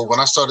 3-year-old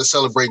when I started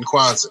celebrating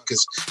Kwanzaa,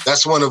 because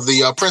that's one of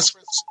the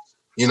principles,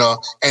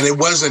 and it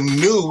wasn't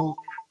new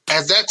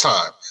at that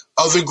time.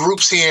 Other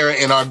groups here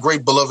in our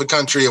great beloved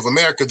country of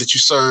America that you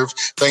serve,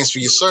 thanks for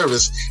your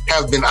service,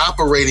 have been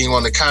operating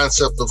on the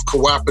concept of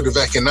cooperative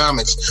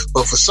economics.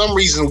 But for some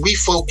reason, we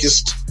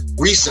focused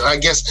I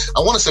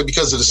want to say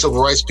because of the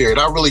civil rights period,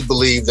 I really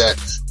believe that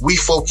we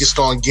focused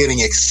on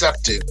getting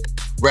accepted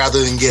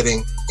rather than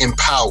getting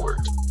empowered.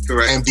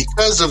 Correct. And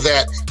because of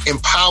that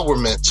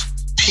empowerment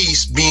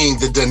piece being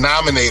the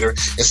denominator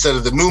instead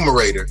of the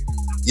numerator,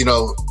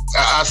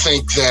 I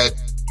think that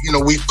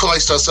we've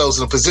placed ourselves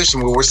in a position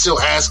where we're still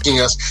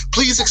asking us,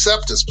 please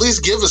accept us, please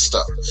give us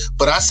stuff.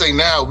 But I say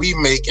now we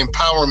make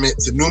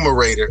empowerment the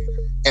numerator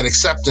and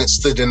acceptance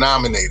the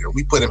denominator.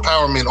 We put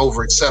empowerment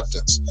over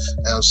acceptance.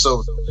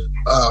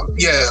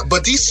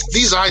 But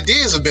these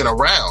ideas have been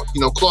around.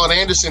 Claude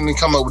Anderson didn't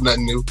come up with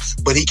nothing new,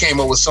 but he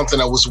came up with something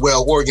that was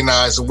well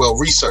organized and well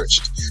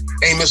researched.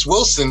 Amos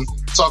Wilson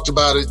talked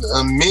about it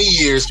many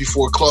years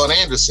before Claude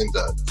Anderson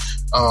did.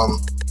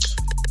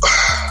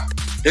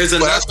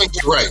 But I think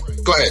you're right.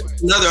 Go ahead.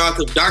 Another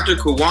author, Dr.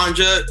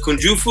 Kiwanja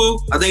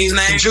Kunjufu, I think his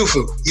name.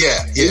 Kunjufu,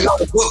 yeah. He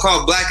wrote a book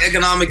called Black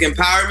Economic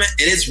Empowerment,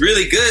 and it's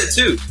really good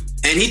too.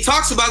 And he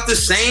talks about the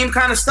same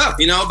kind of stuff,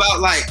 about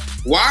like,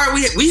 why are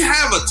we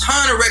have a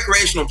ton of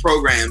recreational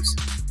programs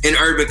in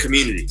urban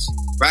communities,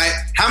 right?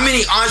 How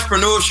many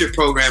entrepreneurship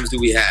programs do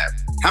we have?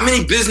 How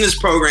many business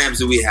programs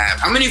do we have?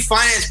 How many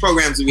finance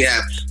programs do we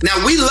have?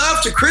 Now, we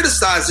love to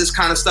criticize this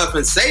kind of stuff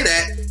and say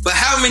that, but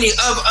how many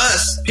of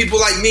us, people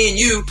like me and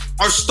you,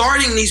 are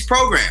starting these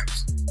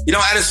programs? You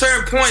know, at a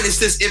certain point, it's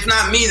this, if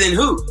not me, then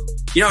who?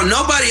 You know,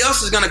 nobody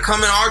else is going to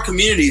come in our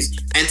communities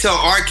and tell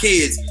our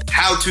kids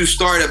how to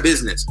start a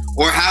business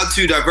or how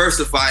to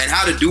diversify and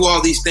how to do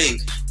all these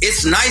things.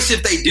 It's nice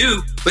if they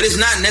do, but it's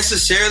not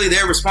necessarily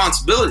their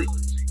responsibility.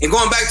 And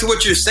going back to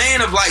what you're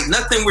saying of like,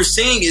 nothing we're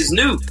seeing is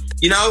new.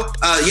 You know,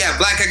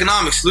 Black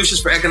economics, solutions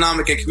for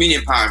economic and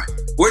community empowerment.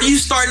 What are you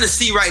starting to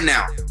see right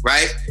now,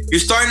 right? You're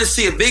starting to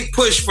see a big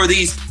push for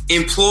these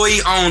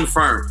employee-owned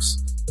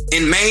firms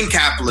in main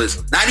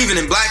capitalism, not even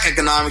in Black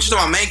economics, you're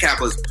talking about main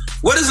capitalism.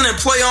 What does an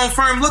employee-owned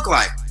firm look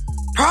like?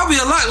 Probably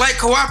a lot like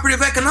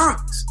cooperative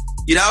economics,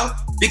 you know?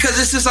 Because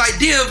it's this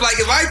idea of like,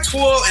 if I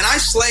toil and I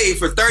slave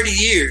for 30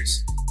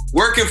 years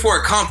working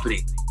for a company,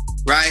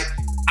 right?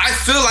 I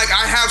feel like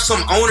I have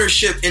some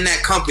ownership in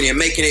that company and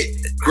making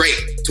it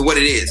great to what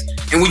it is.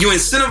 And when you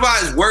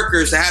incentivize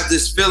workers to have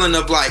this feeling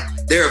of like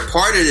they're a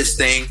part of this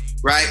thing,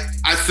 right?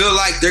 I feel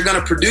like they're going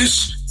to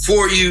produce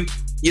for you,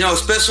 you know,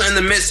 especially in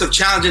the midst of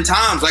challenging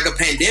times like a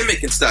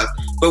pandemic and stuff.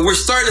 But we're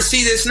starting to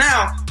see this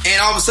now,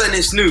 and all of a sudden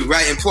it's new,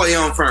 right?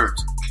 Employee-owned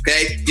firms,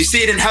 okay? You see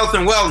it in health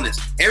and wellness.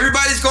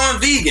 Everybody's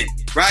going vegan,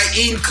 right?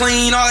 Eating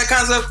clean, all that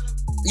kind of stuff.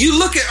 You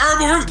look at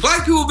herbal,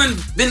 Black people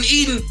have been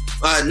eating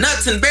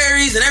nuts and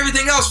berries and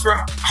everything else for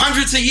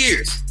hundreds of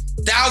years,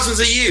 thousands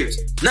of years.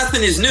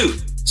 Nothing is new.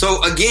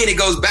 So again, it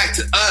goes back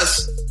to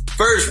us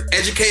first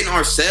educating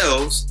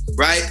ourselves,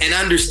 right? And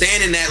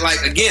understanding that,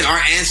 like, again, our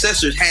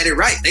ancestors had it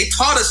right. They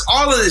taught us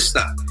all of this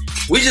stuff.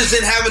 We just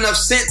didn't have enough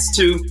sense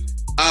to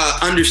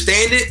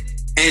understand it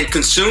and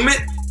consume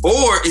it,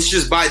 or it's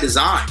just by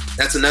design.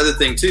 That's another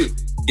thing too.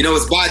 You know,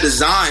 it's by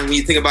design when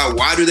you think about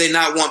why do they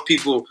not want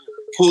people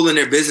pooling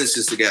their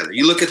businesses together.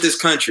 You look at this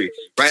country,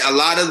 right? A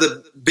lot of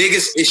the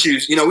biggest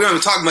issues, you know, we don't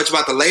even talk much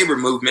about the labor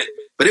movement,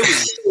 but it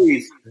was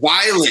really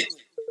violent,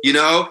 you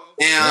know,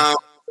 and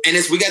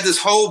we got this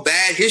whole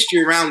bad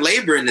history around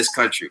labor in this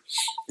country.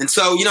 And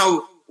so, you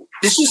know,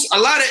 it's just a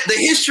lot of the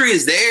history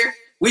is there.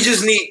 We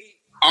just need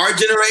our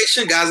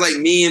generation, guys like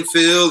me and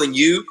Phil and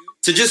you,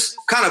 to just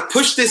kind of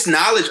push this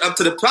knowledge up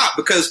to the top,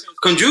 because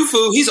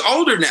Kunjufu, he's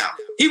older now.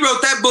 He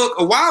wrote that book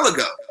a while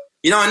ago.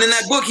 You know, and in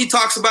that book, he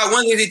talks about,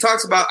 one thing he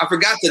talks about, I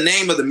forgot the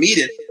name of the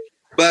meeting,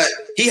 but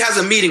he has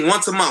a meeting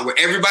once a month where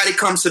everybody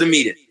comes to the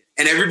meeting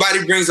and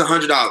everybody brings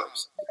 $100.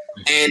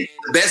 And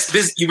the best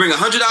business, you bring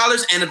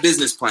 $100 and a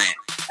business plan.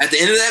 At the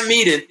end of that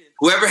meeting,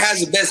 whoever has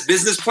the best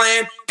business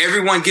plan,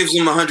 everyone gives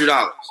them $100,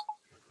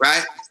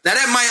 right? Now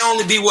that might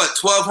only be what,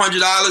 $1,200,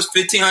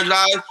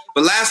 $1,500,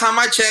 but last time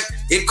I checked,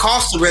 it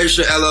costs to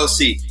register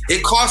LLC.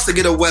 It costs to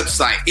get a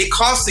website. It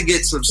costs to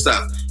get some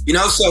stuff. You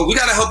know, so we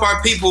got to help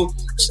our people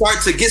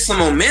start to get some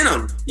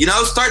momentum, you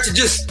know, start to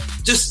just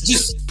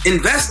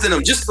invest in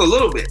them just a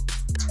little bit.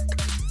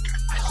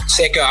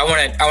 Seiko, I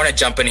want to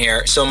jump in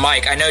here. So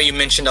Mike, I know you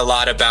mentioned a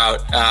lot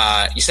about,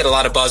 you said a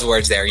lot of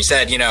buzzwords there. You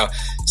said, you know,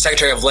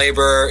 Secretary of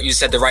Labor, you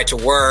said the right to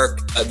work,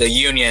 the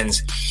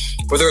unions,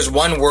 but there's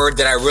one word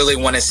that I really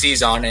want to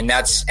seize on, and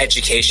that's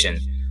education.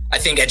 I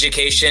think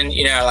education,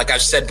 you know, like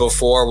I've said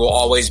before, will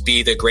always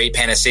be the great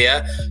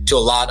panacea to a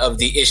lot of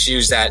the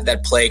issues that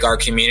plague our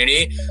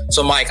community.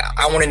 So, Mike,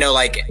 I want to know,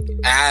 like,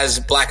 as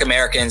Black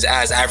Americans,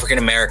 as African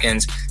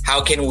Americans,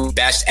 how can we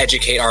best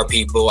educate our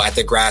people at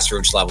the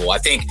grassroots level? I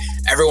think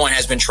everyone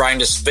has been trying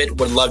to spit.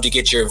 Would love to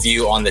get your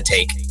view on the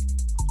take.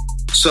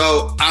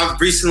 So I've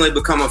recently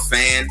become a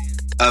fan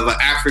of an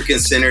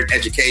African-centered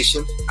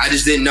education. I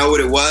just didn't know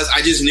what it was.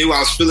 I just knew I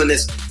was feeling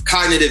this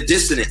cognitive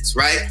dissonance,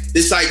 right?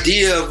 This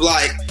idea of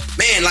like,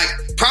 man, like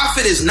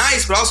profit is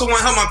nice, but I also want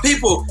to help my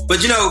people.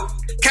 But, you know,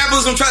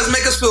 capitalism tries to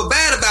make us feel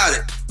bad about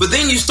it. But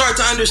then you start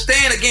to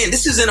understand, again,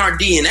 this is in our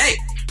DNA.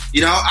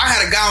 You know, I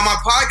had a guy on my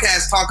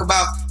podcast talk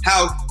about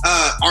how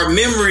our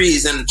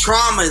memories and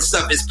trauma and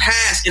stuff is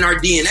passed in our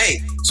DNA.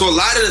 So a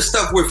lot of the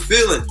stuff we're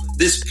feeling,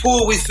 this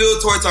pull we feel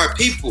towards our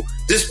people,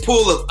 this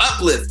pull of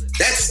uplift,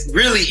 that's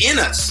really in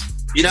us,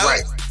 you know?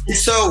 Right. And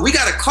so we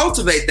got to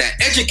cultivate that.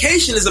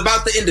 Education is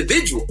about the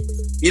individual.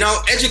 You know,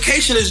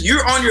 education is,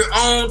 you're on your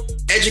own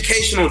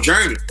educational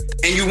journey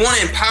and you want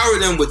to empower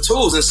them with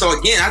tools. And so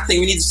again, I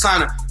think we need to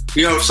kind of,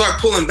 you know, start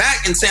pulling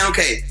back and saying,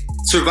 okay,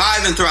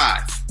 survive and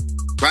thrive,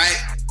 right?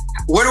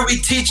 What are we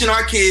teaching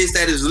our kids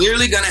that is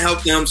literally going to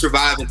help them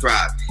survive and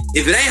thrive?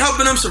 If it ain't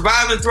helping them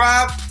survive and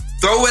thrive,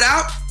 throw it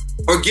out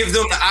or give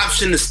them the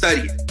option to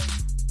study it,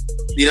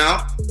 you know?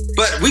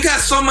 But we got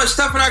so much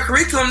stuff in our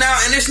curriculum now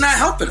and it's not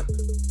helping them,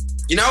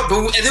 you know?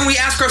 And then we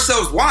ask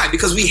ourselves why,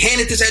 because we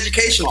handed this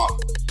education off.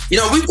 You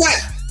know, we've got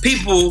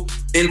people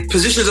in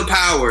positions of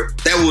power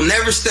that will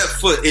never step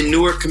foot in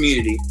Newark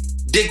community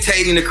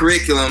dictating the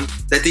curriculum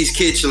that these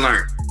kids should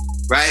learn,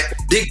 right?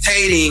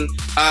 Dictating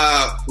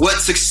what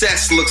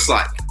success looks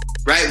like,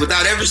 right?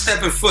 Without ever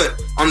stepping foot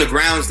on the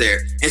grounds there.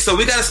 And so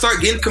we got to start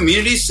getting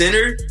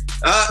community-centered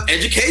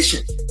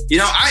education. You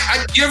know,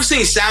 you ever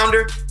seen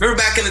Sounder? Remember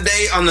back in the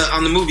day on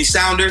the movie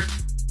Sounder?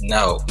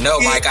 No,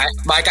 Mike,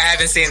 I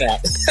haven't seen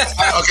that.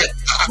 Okay,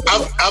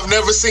 I've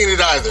never seen it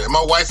either.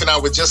 My wife and I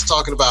were just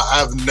talking about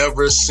I've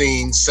never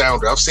seen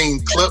Sounder. I've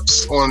seen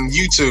clips on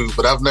YouTube,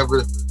 but I've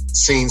never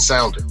seen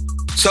Sounder.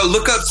 So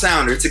look up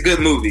Sounder. It's a good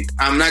movie.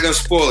 I'm not going to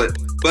spoil it.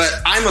 But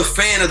I'm a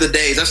fan of the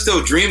days. I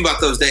still dream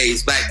about those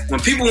days. Back when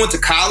people went to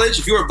college,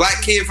 if you were a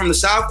black kid from the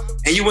South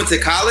and you went to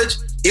college,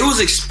 it was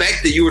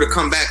expected you were to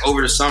come back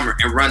over the summer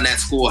and run that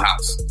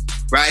schoolhouse,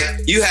 right?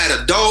 You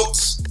had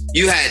adults,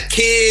 you had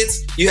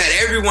kids, you had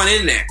everyone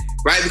in there,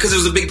 right? Because it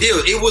was a big deal.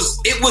 It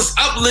was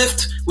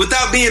uplift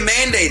without being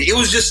mandated. It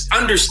was just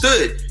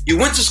understood. You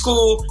went to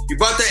school, you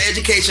brought that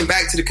education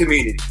back to the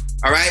community,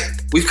 all right?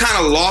 We've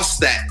kind of lost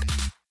that.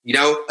 You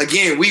know,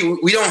 again, we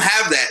don't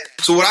have that.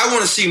 So what I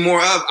want to see more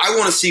of, I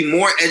want to see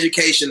more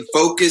education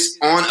focused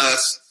on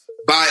us,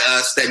 by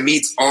us, that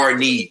meets our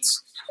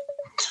needs.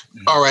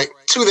 All right.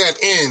 To that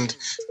end,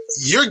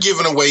 you're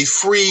giving away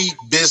free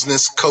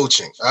business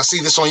coaching. I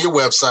see this on your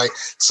website,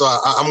 so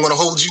I'm going to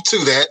hold you to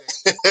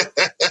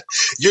that.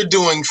 You're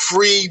doing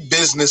free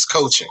business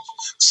coaching.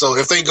 So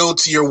if they go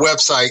to your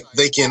website,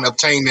 they can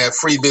obtain that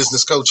free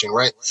business coaching,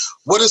 right?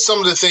 What are some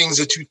of the things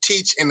that you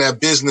teach in that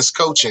business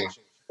coaching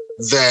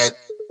that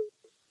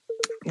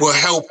will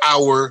help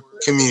our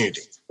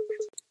community?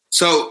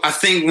 So I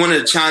think one of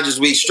the challenges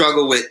we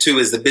struggle with too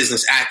is the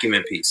business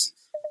acumen piece,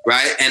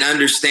 right? And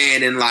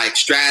understanding like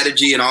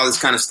strategy and all this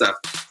kind of stuff.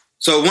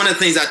 So one of the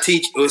things I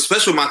teach,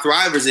 especially with my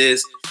Thrivers,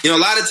 is, you know, a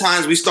lot of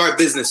times we start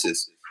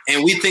businesses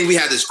and we think we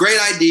have this great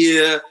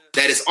idea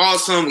that is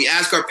awesome. We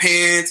ask our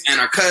parents and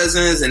our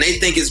cousins and they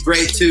think it's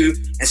great too.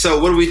 And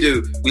so what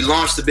do? We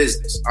launch the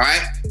business, all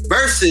right?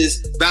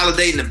 Versus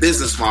validating the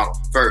business model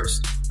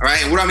first, all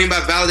right? And what do I mean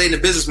by validating the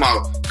business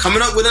model?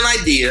 Coming up with an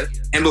idea,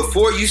 and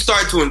before you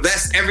start to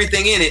invest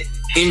everything in it,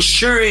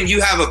 ensuring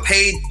you have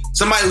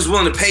somebody who's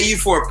willing to pay you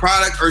for a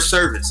product or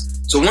service.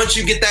 So once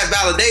you get that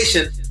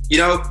validation, you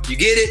know, you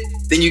get it,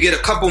 then you get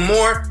a couple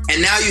more,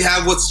 and now you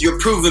have what's your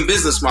proven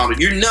business model.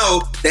 You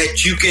know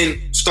that you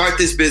can start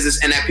this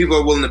business and that people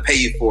are willing to pay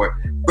you for it.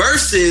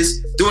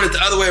 Versus doing it the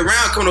other way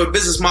around, coming to a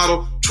business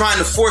model, trying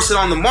to force it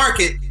on the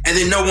market, and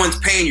then no one's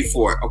paying you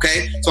for it,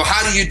 okay? So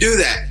how do you do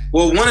that?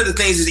 Well, one of the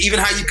things is even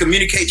how you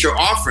communicate your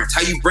offerings,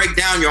 how you break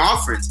down your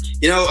offerings.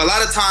 You know, a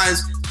lot of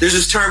times there's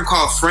this term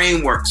called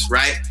frameworks,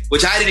 right?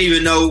 Which I didn't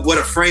even know what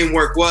a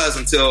framework was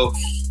until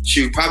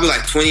probably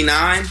like 29,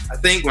 I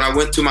think, when I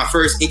went to my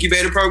first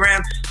incubator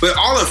program. But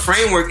all a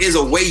framework is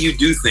a way you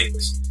do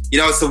things. You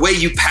know, it's the way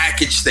you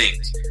package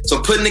things.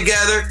 So putting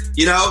together,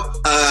 you know,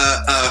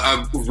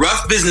 a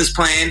rough business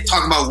plan,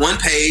 talking about one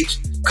page,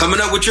 coming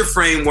up with your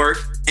framework,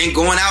 and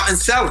going out and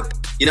selling.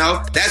 You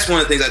know, that's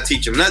one of the things I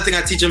teach them. Another thing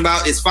I teach them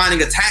about is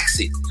finding a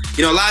taxi.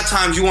 You know, a lot of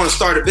times you want to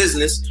start a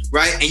business,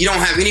 right? And you don't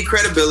have any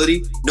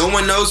credibility. No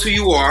one knows who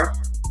you are.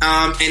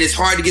 And it's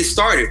hard to get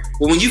started.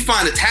 Well, when you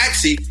find a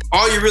taxi,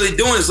 all you're really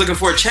doing is looking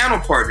for a channel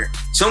partner,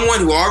 someone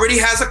who already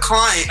has a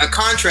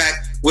contract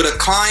with a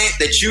client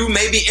that you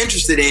may be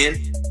interested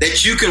in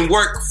that you can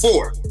work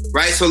for,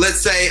 right? So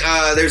let's say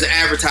there's an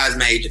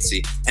advertisement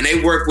agency and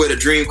they work with a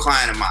dream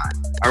client of mine,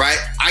 all right?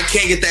 I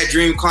can't get that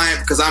dream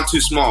client because I'm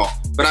too small,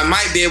 but I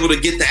might be able to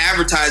get the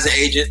advertising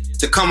agent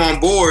to come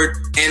on board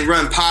and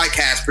run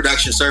podcast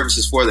production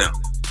services for them.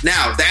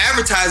 Now, the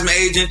advertisement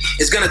agent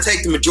is going to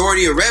take the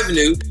majority of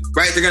revenue,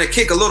 right? They're going to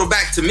kick a little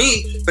back to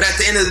me, but at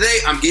the end of the day,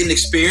 I'm getting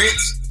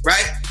experience,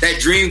 right? That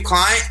dream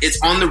client,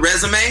 it's on the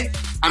resume.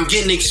 I'm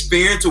getting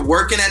experience of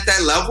working at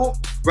that level,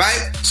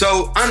 right?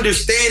 So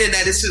understanding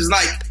that this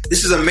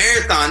is a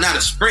marathon, not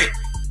a sprint.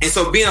 And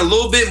so being a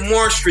little bit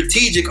more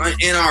strategic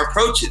in our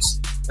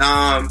approaches.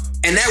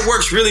 And that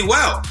works really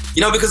well,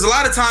 you know, because a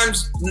lot of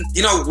times,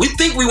 you know, we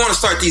think we want to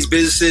start these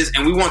businesses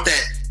and we want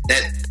that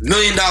 $1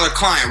 million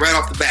client right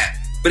off the bat.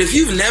 But if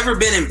you've never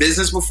been in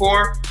business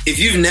before, if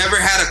you've never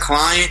had a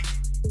client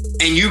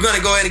and you're going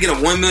to go ahead and get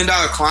a $1 million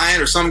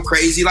client or something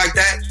crazy like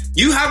that,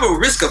 you have a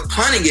risk of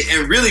punting it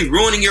and really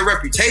ruining your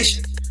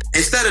reputation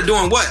instead of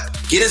doing what?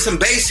 Getting some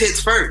base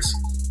hits first.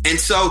 And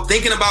so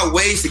thinking about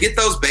ways to get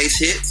those base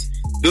hits,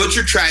 build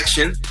your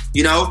traction,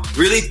 you know,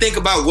 really think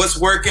about what's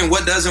working,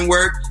 what doesn't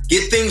work,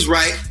 get things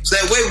right. So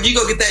that way, when you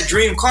go get that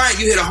dream client,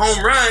 you hit a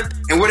home run,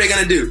 and what are they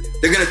going to do?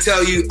 They're going to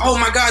tell you, oh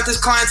my God, this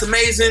client's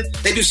amazing.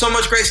 They do so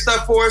much great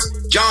stuff for us.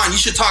 John, you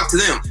should talk to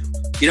them,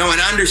 you know,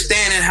 and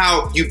understanding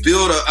how you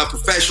build a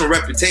professional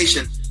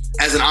reputation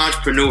as an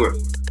entrepreneur.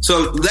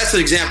 So that's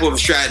an example of a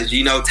strategy,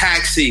 you know,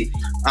 taxi,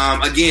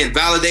 again,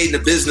 validating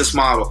the business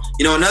model.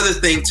 You know, another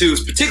thing too,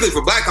 is particularly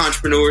for Black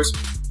entrepreneurs,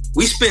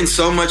 we spend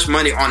so much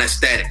money on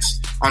aesthetics,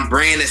 on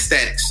brand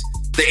aesthetics,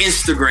 the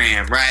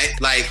Instagram, right?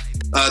 Like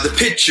the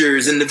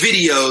pictures and the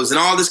videos and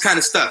all this kind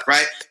of stuff,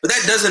 right? But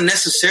that doesn't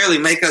necessarily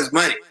make us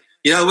money.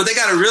 You know, what they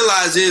got to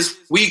realize is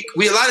we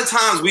a lot of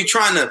times we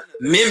trying to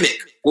mimic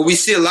what we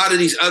see a lot of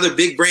these other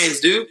big brands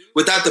do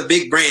without the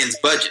big brands'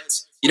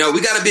 budgets. You know, we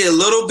got to be a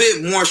little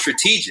bit more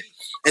strategic.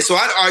 And so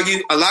I'd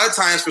argue a lot of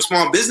times for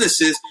small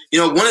businesses, you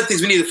know, one of the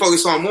things we need to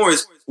focus on more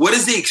is what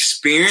is the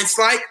experience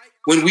like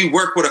when we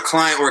work with a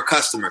client or a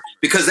customer?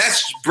 Because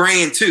that's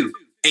brand too.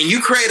 And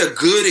you create a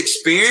good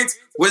experience,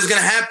 what is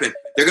going to happen?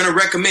 They're going to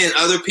recommend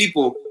other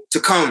people to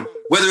come,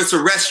 whether it's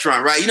a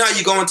restaurant, right? You know how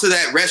you go into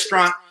that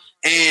restaurant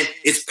and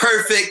it's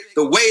perfect.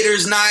 The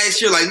waiter's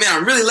nice. You're like, man,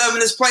 I'm really loving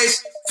this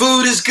place.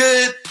 Food is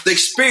good. The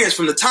experience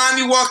from the time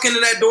you walk into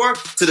that door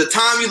to the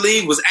time you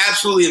leave was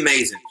absolutely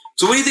amazing.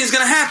 So what do you think is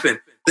going to happen?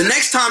 The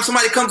next time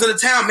somebody comes into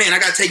town, man, I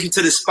got to take you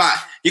to this spot.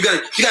 You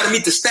got to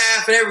meet the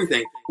staff and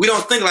everything. We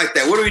don't think like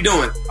that. What are we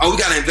doing? Oh, we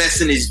got to invest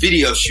in this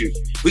video shoot.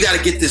 We got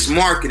to get this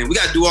marketing. We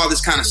got to do all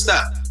this kind of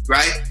stuff,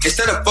 right?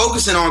 Instead of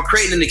focusing on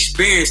creating an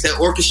experience that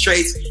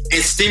orchestrates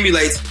and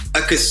stimulates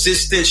a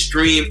consistent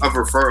stream of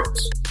referrals.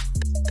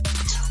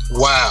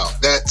 Wow,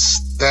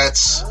 that's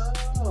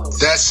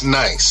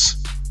nice.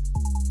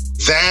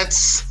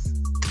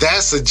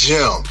 That's a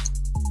gem.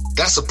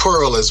 That's a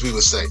pearl, as we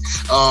would say.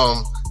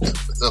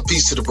 A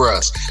piece to the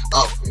breast.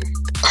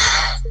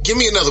 Give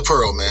me another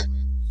pearl, man.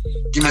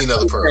 Give me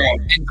another pearl.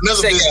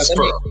 Another business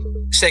pearl.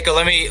 Seiko,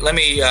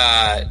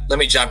 let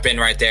me jump in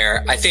right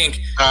there. I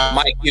think,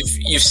 Mike,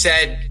 you've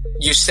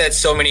said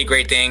so many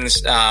great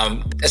things.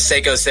 As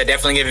Seiko said,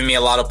 definitely giving me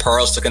a lot of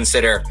pearls to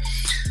consider.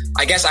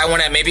 I guess I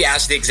want to maybe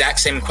ask the exact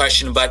same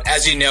question, but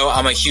as you know,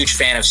 I'm a huge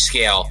fan of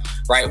scale,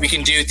 right? We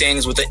can do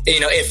things with,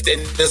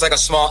 if there's like a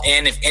small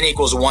n, if n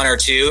equals 1 or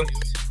 2,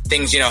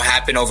 things,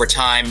 happen over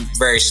time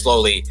very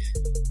slowly.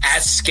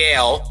 At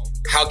scale,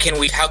 how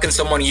can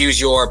someone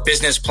use your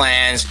business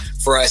plans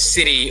for a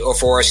city or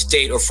for a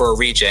state or for a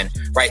region,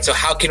 right? So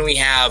how can we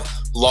have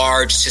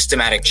large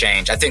systematic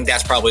change? I think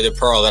that's probably the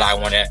pearl that I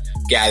want to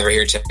gather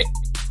here today.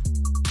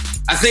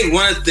 I think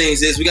one of the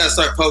things is we got to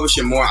start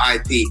publishing more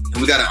IP,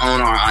 and we got to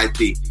own our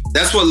IP.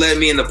 That's what led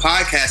me into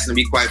podcasting, to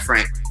be quite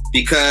frank,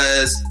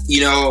 because,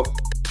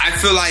 I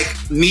feel like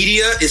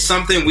media is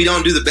something we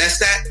don't do the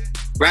best at,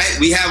 right?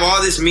 We have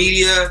all this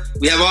media,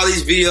 we have all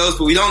these videos,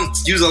 but we don't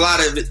use a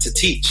lot of it to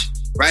teach,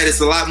 right?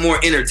 It's a lot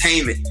more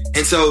entertainment.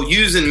 And so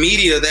using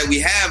media that we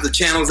have, the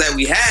channels that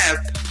we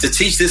have to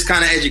teach this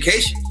kind of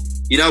education,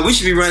 we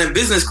should be running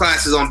business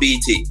classes on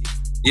BET,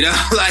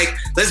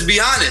 let's be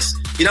honest.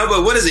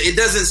 But what is it? It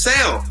doesn't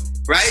sell,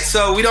 right?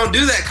 So we don't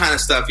do that kind of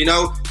stuff.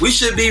 We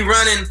should be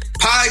running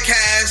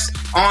podcasts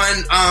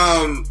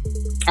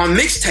on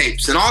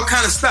mixtapes and all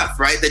kind of stuff,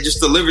 right? That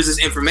just delivers this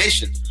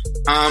information.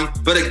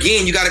 But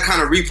again, you got to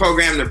kind of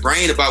reprogram the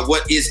brain about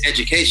what is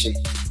education.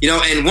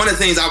 And one of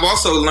the things I've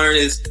also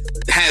learned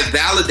have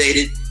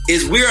validated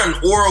is we're an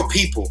oral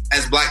people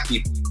as Black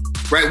people,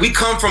 right? We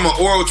come from an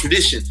oral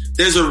tradition.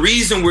 There's a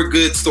reason we're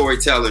good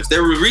storytellers.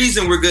 There's a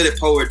reason we're good at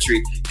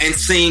poetry and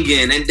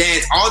singing and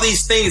dance, all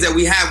these things that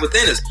we have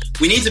within us.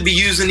 We need to be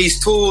using these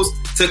tools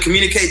to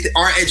communicate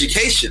our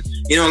education.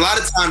 A lot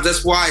of times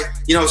that's why,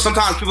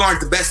 sometimes people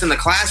aren't the best in the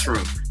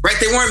classroom, right?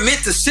 They weren't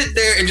meant to sit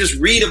there and just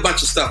read a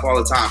bunch of stuff all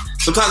the time.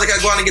 Sometimes they got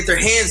to go out and get their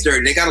hands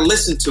dirty. They got to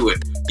listen to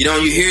it. You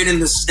hear it in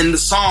the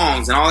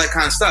songs and all that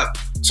kind of stuff.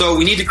 So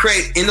we need to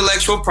create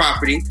intellectual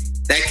property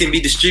that can be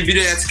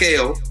distributed at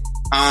scale.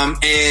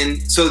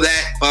 And so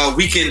that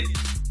we can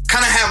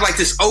kind of have like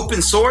this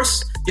open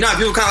source. How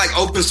people kind of like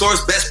open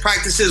source best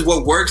practices,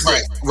 what works,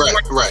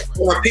 right.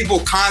 Or people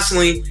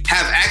constantly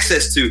have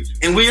access to.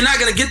 And we're not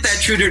going to get that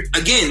through,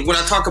 again, what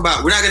I talk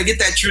about, we're not going to get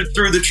that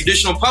through the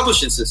traditional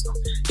publishing system.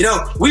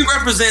 We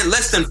represent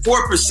less than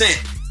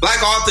 4%.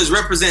 Black authors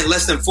represent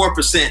less than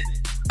 4%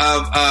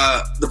 of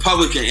the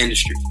publishing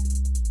industry.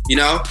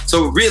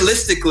 So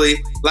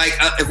realistically,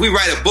 if we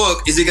write a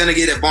book, is it going to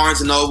get at Barnes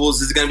and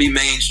Nobles? Is it going to be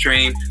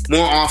mainstream?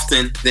 More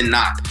often than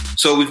not.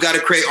 So we've got to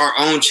create our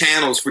own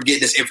channels for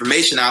getting this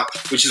information out,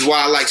 which is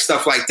why I like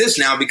stuff like this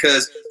now,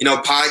 because,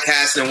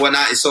 podcasting and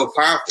whatnot is so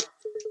powerful.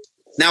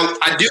 Now,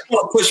 I do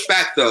want to push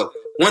back, though.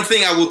 One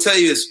thing I will tell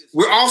you is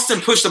we're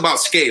often pushed about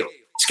scale.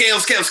 Scale.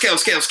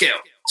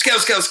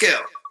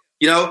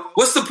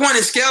 What's the point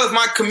in scale if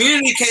my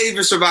community can't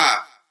even survive?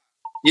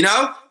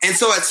 And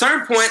so at a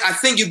certain point, I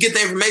think you get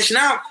the information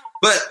out,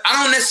 but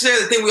I don't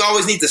necessarily think we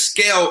always need to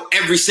scale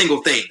every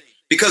single thing,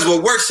 because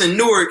what works in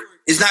Newark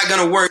is not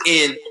going to work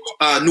in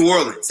New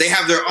Orleans. They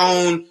have their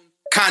own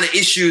kind of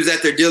issues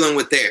that they're dealing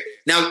with there.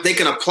 Now, they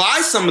can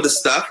apply some of the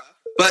stuff,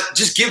 but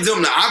just give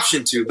them the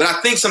option to. But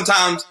I think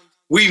sometimes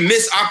we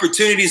miss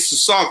opportunities to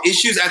solve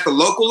issues at the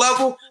local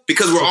level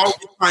because we're always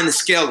trying to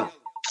scale them.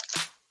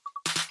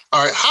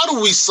 All right. How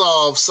do we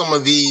solve some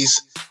of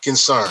these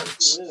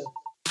concerns?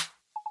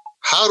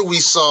 How do we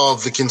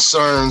solve the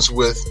concerns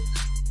with,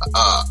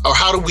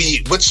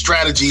 what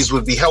strategies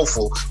would be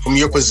helpful from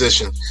your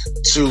position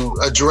to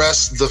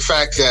address the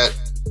fact that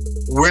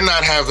we're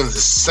not having the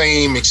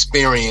same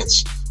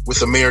experience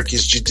with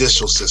America's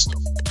judicial system?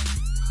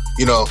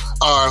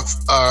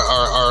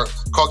 Our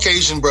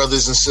Caucasian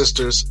brothers and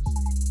sisters,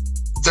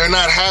 they're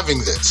not having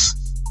this.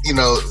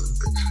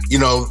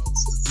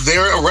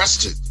 They're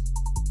arrested.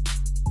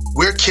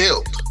 We're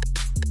killed.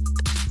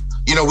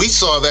 We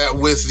saw that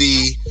with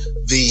the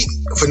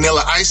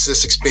Vanilla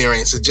ISIS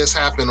experience that just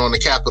happened on the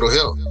Capitol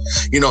Hill.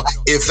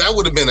 If that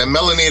would have been a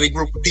melanated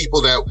group of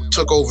people that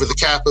took over the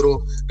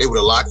Capitol, they would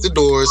have locked the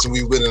doors and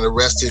we would have been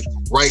arrested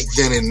right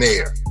then and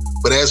there.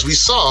 But as we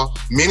saw,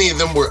 many of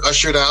them were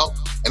ushered out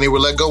and they were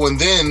let go, and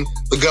then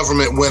the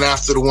government went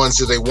after the ones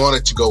that they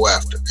wanted to go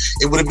after.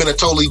 It would have been a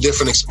totally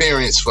different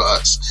experience for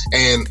us,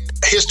 and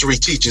history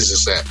teaches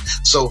us that.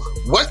 So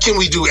what can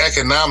we do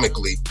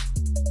economically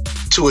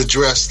to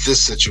address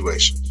this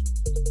situation?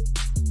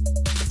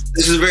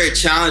 This is a very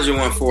challenging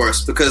one for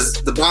us, because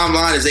the bottom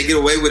line is they get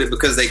away with it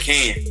because they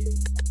can,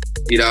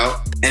 you know,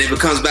 and it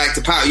becomes back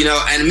to power, you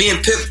know. And me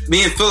and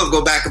Philip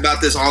go back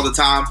about this all the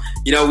time.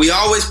 You know, we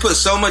always put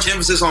so much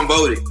emphasis on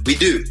voting. We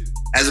do,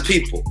 as a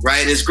people,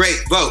 right? And it's great,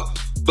 vote.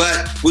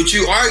 But would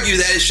you argue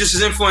that it's just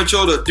as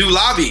influential to do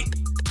lobbying,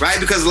 right?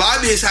 Because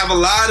lobbyists have a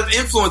lot of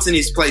influence in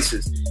these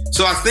places.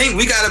 So I think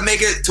we got to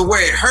make it to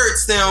where it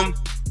hurts them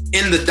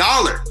in the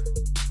dollar,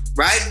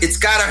 right? It's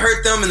got to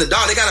hurt them in the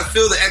dollar. They got to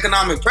feel the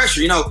economic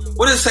pressure. You know,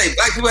 what does it say?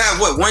 Black people have,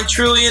 what, 1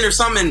 trillion or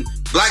something in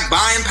black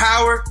buying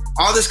power,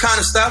 all this kind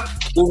of stuff.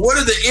 Well, what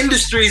are the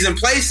industries and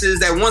places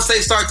that once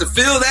they start to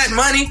feel that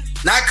money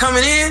not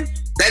coming in,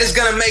 that is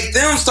going to make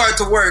them start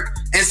to work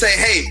and say,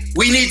 hey,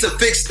 we need to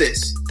fix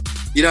this,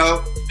 you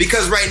know?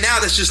 Because right now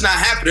that's just not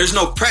happening. There's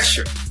no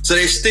pressure. So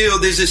there's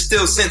just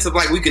still a sense of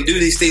like, we can do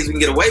these things, we can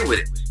get away with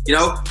it. You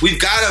know, we've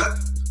got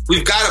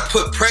to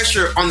put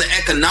pressure on the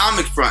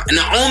economic front. And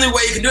the only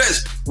way you can do it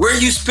is where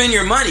you spend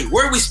your money.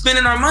 Where are we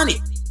spending our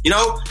money? You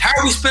know, how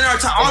are we spending our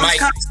time? All this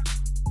kind of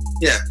stuff.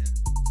 Yeah.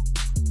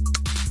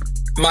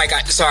 Mike,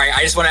 I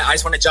just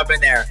want to jump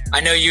in there.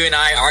 I know you and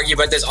I argue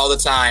about this all the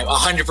time.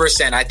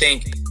 100%. I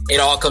think it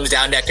all comes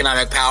down to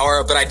economic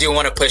power, but I do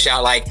want to push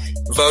out, like,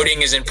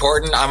 voting is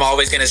important. I'm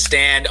always going to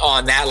stand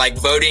on that. Like,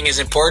 voting is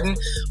important,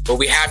 but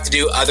we have to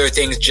do other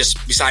things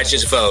besides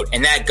just vote,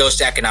 and that goes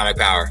to economic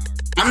power.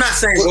 I'm not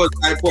saying voting is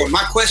not important.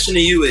 My question to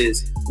you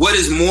is, what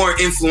is more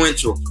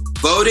influential,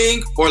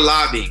 voting or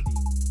lobbying?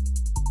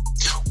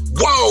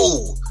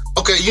 Whoa!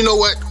 Okay, you know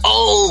what?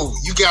 Oh,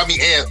 you got me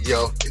amped,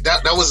 yo.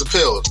 That was a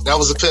pill. That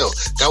was a pill.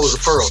 That was a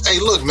pearl. Hey,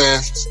 look,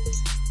 man.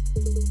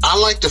 I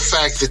like the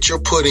fact that you're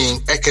putting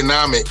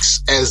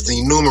economics as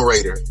the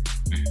numerator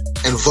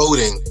and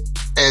voting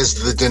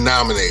as the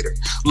denominator.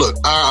 Look,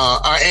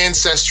 our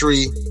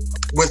ancestry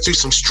went through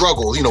some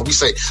struggle. You know, we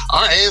say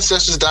our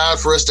ancestors died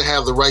for us to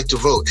have the right to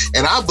vote.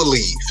 And I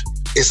believe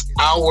it's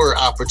our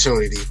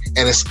opportunity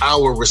and it's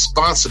our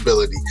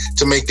responsibility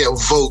to make that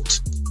vote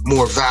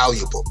more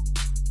valuable.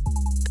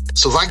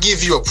 So if I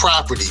give you a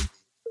property,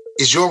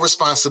 it's your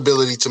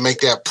responsibility to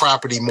make that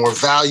property more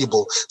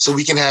valuable so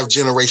we can have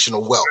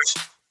generational wealth.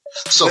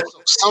 So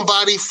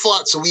somebody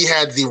fought so we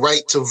had the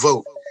right to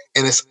vote,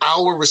 and it's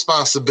our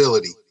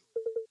responsibility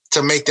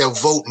to make that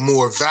vote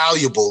more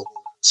valuable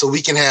so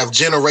we can have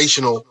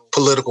generational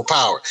political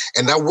power.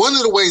 And now one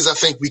of the ways I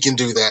think we can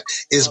do that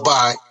is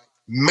by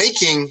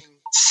making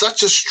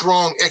such a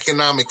strong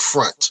economic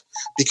front,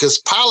 because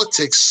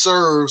politics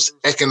serves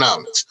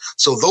economics.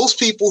 So those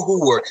people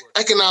who were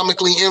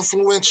economically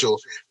influential,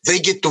 they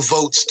get the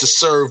votes to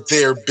serve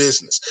their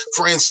business.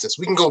 For instance,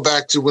 we can go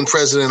back to when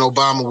President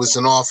Obama was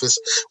in office.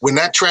 When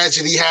that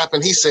tragedy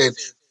happened, he said,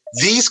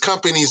 these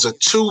companies are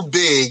too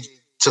big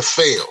to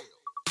fail.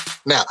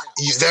 Now,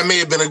 that may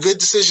have been a good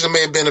decision, it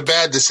may have been a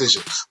bad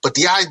decision, but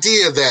the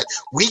idea that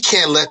we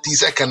can't let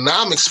these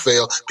economics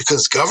fail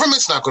because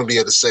government's not going to be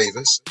able to save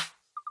us.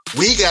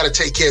 We got to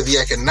take care of the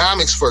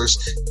economics first.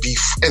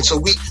 And so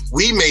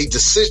we made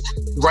decision.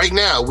 Right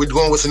now, we're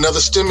going with another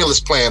stimulus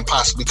plan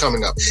possibly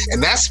coming up.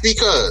 And that's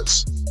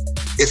because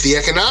if the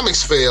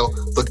economics fail,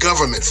 the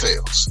government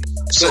fails.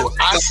 So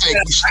I think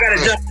I got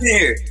to jump in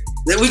here.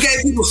 We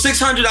gave people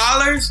 $600.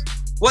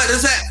 What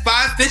is that?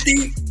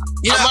 $550?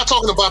 I'm not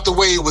talking about the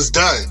way it was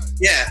done.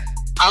 Yeah.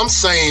 I'm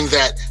saying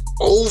that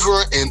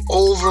over and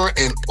over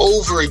and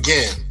over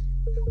again,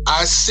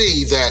 I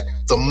see that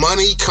the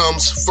money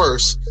comes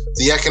first,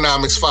 the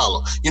economics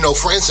follow. You know,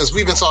 for instance,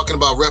 we've been talking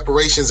about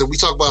reparations and we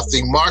talk about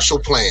the Marshall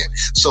Plan.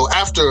 So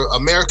after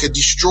America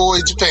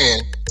destroyed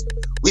Japan,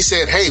 we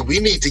said, hey, we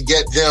need to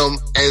get them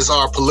as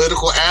our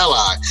political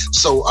ally.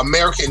 So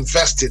America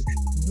invested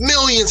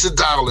millions of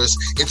dollars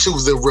into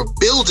the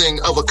rebuilding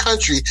of a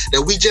country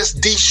that we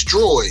just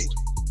destroyed,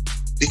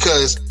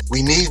 because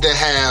we need to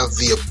have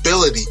the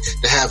ability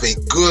to have a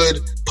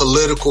good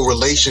political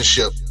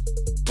relationship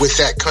with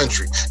that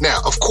country. Now,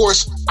 of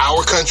course,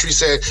 our country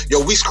said,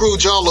 yo, we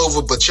screwed y'all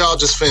over, but y'all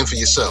just fend for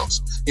yourselves.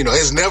 You know,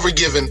 it's never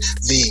given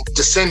the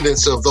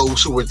descendants of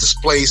those who were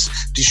displaced,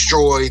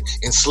 destroyed,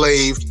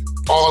 enslaved,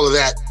 all of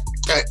that,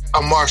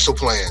 a Marshall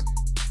Plan.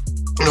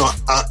 You know,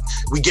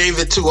 we gave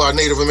it to our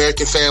Native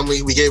American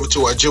family. We gave it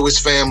to our Jewish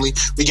family.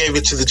 We gave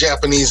it to the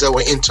Japanese that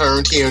were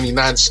interned here in the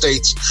United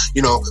States.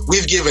 You know,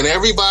 we've given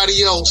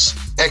everybody else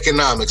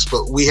economics,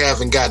 but we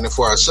haven't gotten it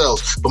for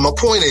ourselves. But my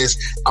point is,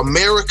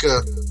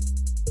 America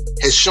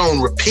has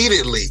shown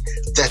repeatedly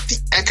that the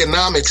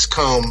economics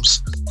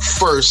comes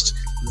first,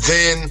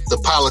 then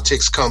the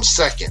politics comes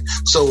second.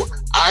 So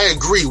I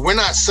agree. We're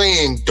not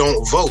saying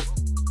don't vote.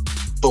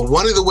 But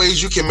one of the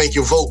ways you can make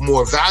your vote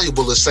more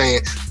valuable is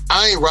saying,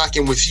 I ain't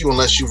rocking with you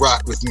unless you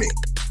rock with me.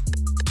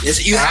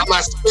 Yes, I'm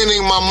not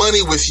spending my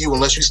money with you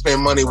unless you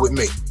spend money with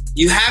me.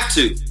 You have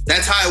to.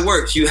 That's how it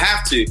works. You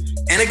have to.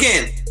 And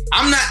again,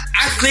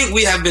 I think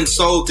we have been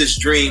sold this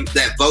dream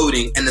that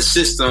voting and the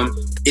system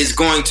is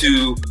going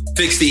to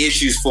fix the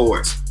issues for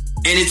us.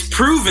 And it's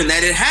proven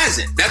that it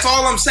hasn't. That's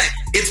all I'm saying.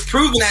 It's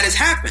proven that it's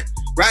happened,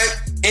 right?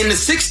 In the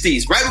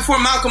 60s, right before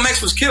Malcolm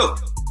X was killed,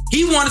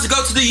 he wanted to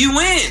go to the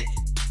UN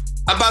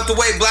about the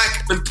way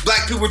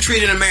black people were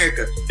treated in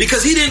America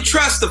because he didn't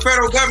trust the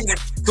federal government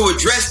to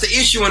address the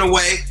issue in a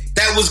way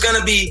that was going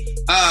to be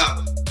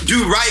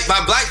do right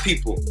by black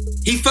people.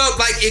 He felt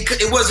like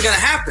it wasn't going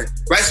to happen,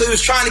 right? So he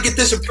was trying to get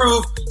this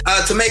approved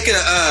to make it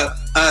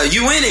a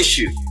UN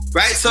issue,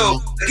 right? So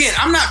again,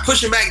 I'm not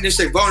pushing back and just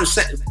say vote.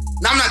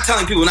 I'm not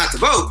telling people not to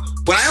vote.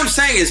 What I am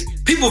saying is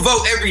people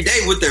vote every day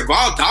with their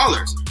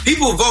dollars.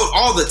 People vote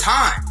all the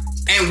time,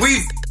 and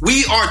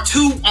we are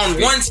too on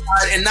one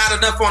side and not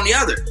enough on the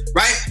other,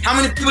 right? How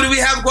many people do we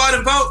have go out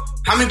and vote?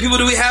 How many people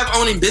do we have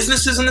owning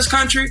businesses in this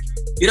country?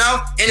 You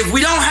know, and if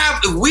we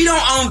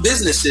don't own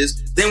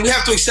businesses, then we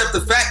have to accept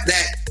the fact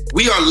that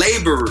we are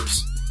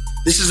laborers.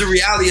 This is the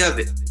reality of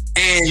it.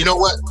 And you know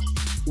what?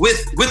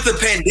 With the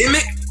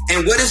pandemic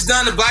and what it's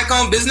done to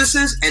black-owned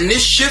businesses and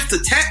this shift to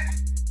tech,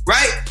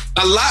 right?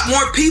 A lot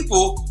more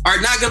people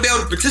are not going to be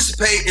able to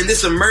participate in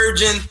this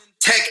emerging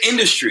tech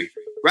industry,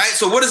 right?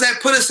 So what does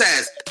that put us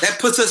as? That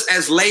puts us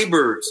as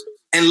laborers.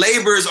 And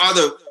laborers are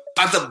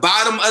at the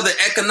bottom of the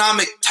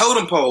economic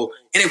totem pole.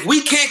 And if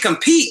we can't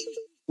compete,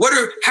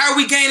 how are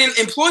we gaining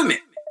employment?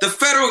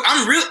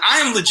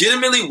 I am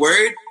legitimately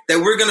worried that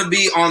we're going to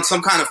be on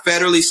some kind of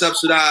federally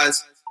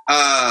subsidized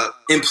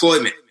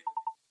employment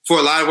for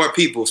a lot of our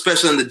people,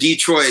 especially in the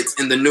Detroits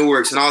and the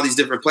Newarks and all these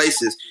different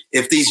places.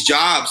 If these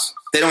jobs,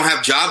 they don't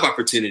have job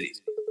opportunities,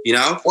 you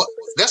know? Well,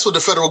 that's what the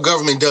federal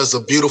government does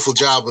a beautiful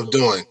job of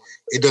doing.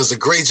 It does a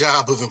great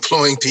job of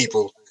employing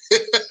people.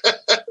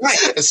 Right.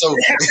 And so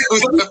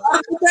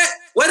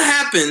what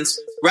happens,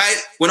 right,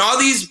 when all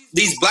these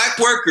black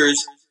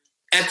workers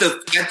at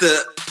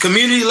the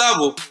community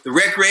level, the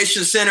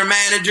recreation center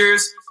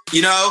managers,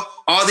 you know,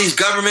 all these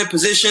government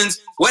positions,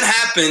 what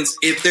happens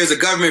if there's a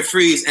government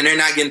freeze and they're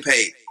not getting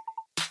paid?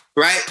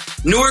 Right?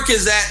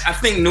 I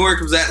think Newark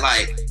was at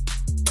like,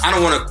 I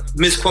don't want to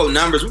misquote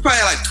numbers. We probably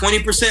had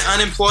like 20%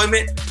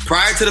 unemployment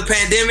prior to the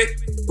pandemic.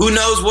 Who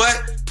knows what?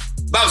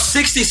 About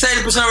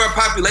 60-70% of our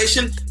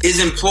population is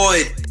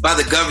employed by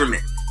the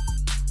government.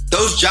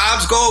 Those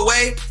jobs go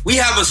away. We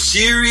have a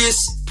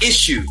serious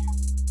issue.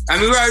 I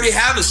mean, we already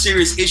have a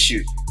serious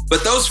issue.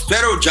 But those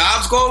federal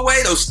jobs go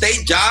away, those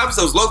state jobs,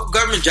 those local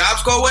government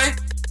jobs go away.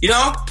 You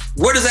know,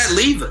 where does that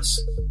leave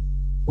us?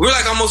 We're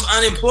like almost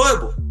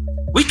unemployable.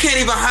 We can't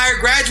even hire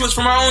graduates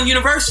from our own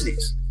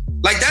universities.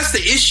 Like, that's the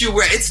issue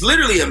where it's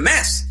literally a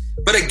mess.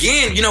 But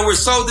again, you know, we're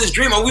sold this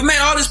dream. Oh, we made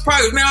all this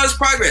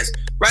progress,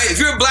 right? If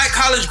you're a black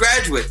college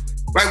graduate,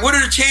 right, what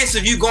are the chances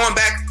of you going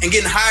back and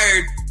getting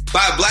hired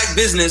by a black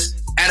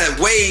business at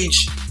a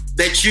wage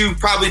that you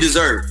probably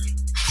deserve?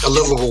 A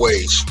livable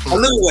wage. A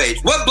livable wage.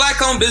 What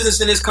black-owned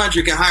business in this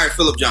country can hire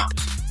Philip Jones?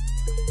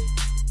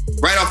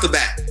 Right off the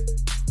bat.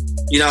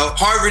 You know,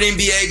 Harvard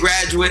MBA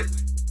graduate,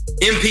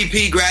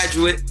 MPP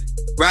graduate,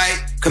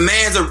 right?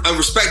 Commands a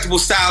respectable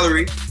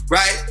salary,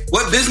 right?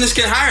 What business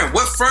can hire him?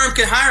 What firm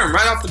can hire him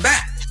right off the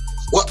bat?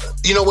 Well,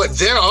 you know what?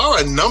 There are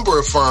a number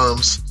of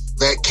firms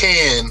that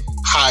can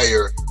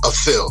hire a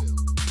Phil,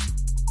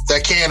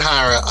 that can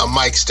hire a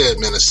Mike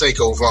Stedman, a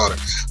Seiko Varner.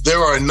 There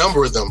are a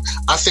number of them.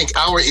 I think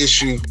our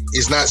issue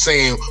is not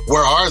saying,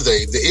 where are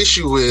they? The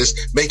issue is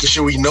making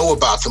sure we know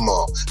about them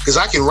all. Because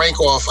I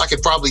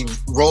could probably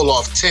roll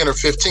off 10 or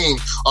 15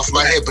 off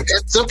my head, but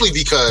that's simply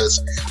because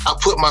I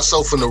put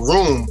myself in a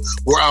room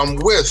where I'm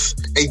with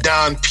a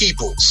Don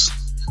Peoples.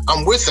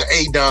 I'm with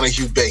a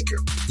Donahue Baker.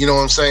 You know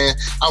what I'm saying?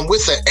 I'm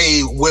with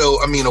a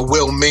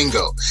Will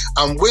Mingo.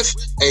 I'm with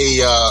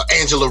a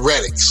Angela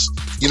Reddix.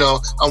 You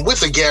know, I'm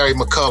with a Gary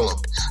McCullum.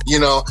 You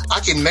know, I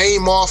can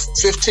name off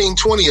 15,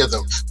 20 of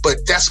them, but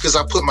that's because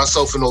I put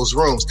myself in those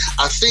rooms.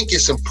 I think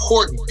it's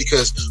important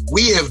because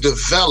we have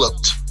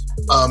developed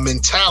a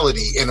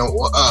mentality and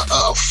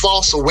a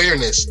false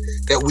awareness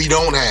that we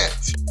don't have.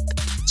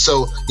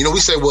 So, you know, we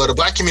say, well, the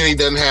black community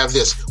doesn't have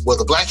this. Well,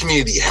 the black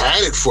community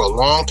had it for a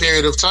long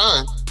period of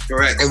time.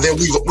 Correct. And then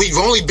we've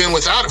only been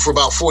without it for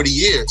about 40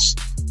 years.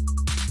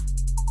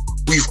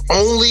 We've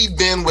only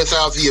been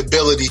without the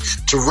ability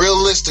to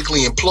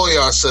realistically employ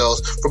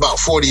ourselves for about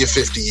 40 or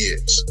 50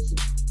 years.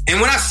 And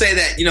when I say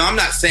that, you know, I'm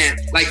not saying,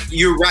 like,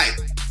 you're right,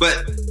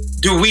 but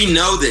do we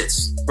know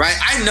this, right?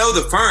 I know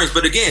the firms,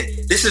 but again,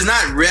 this is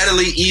not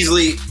readily,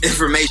 easily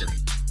information,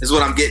 is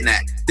what I'm getting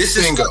at. This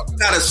is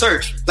got to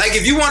search. Like,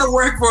 if you want to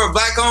work for a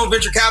black-owned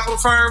venture capital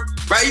firm,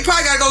 right, you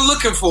probably got to go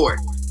looking for it,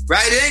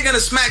 right? It ain't going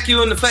to smack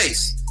you in the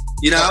face,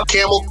 you know?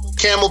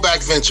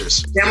 Camelback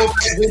Ventures.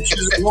 Camelback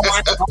Ventures.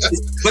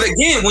 But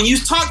again, when you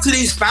talk to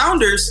these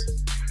founders,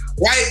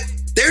 right,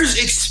 their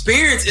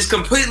experience is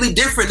completely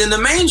different than the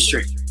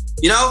mainstream.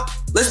 You know,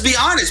 let's be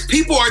honest.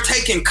 People are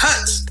taking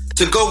cuts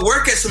to go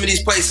work at some of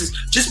these places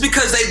just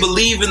because they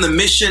believe in the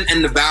mission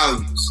and the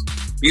values.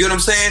 You know what I'm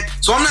saying?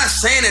 So I'm not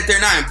saying that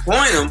they're not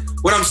employing them.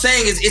 What I'm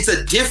saying is it's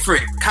a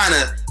different kind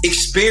of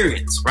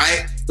experience,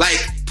 right? Like,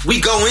 we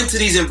go into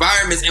these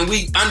environments and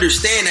we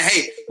understand that,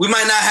 hey, we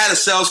might not have a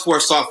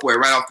Salesforce software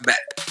right off the bat.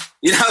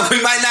 You know,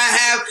 we might not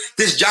have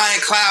this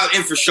giant cloud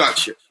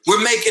infrastructure.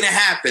 We're making it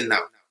happen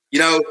though. You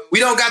know, we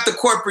don't got the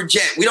corporate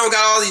jet. We don't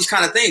got all these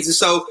kind of things. And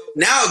so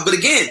now, but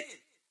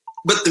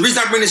the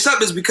reason I bring this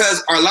up is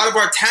because a lot of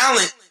our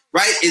talent,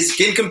 right, is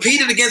getting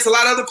competed against a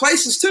lot of other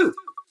places too.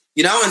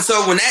 You know, and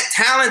so when that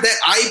talent, that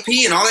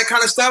IP and all that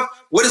kind of stuff,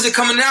 what is it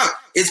coming out?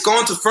 It's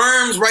going to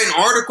firms, writing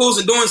articles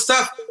and doing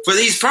stuff for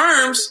these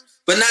firms,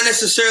 but not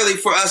necessarily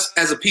for us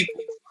as a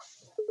people.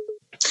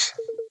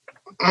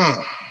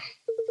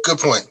 Good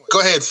point. Go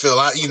ahead, Phil.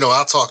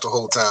 I'll talk the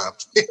whole time.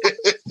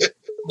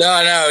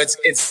 No,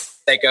 it's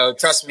Seiko.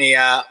 Trust me,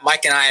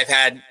 Mike and I have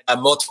had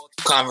multiple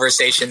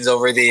conversations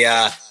over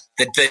the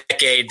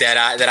decade that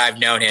I've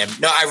known him.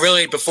 No, I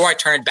really, before I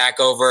turn it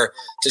back over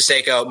to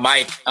Seiko,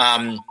 Mike,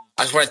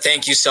 I just want to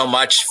thank you so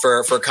much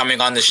for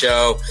coming on the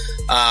show.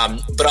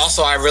 But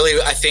also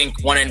I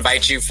think want to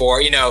invite you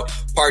for,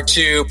 part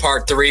 2,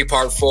 part 3,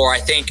 part 4. I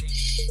think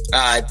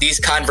these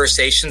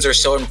conversations are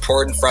so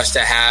important for us to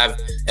have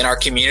in our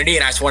community.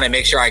 And I just want to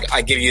make sure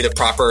I give you the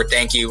proper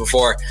thank you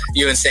before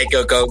you and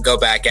Seiko go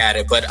back at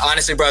it. But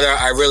honestly, brother,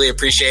 I really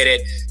appreciate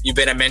it. You've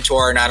been a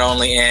mentor not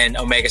only in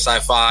Omega Psi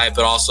Phi,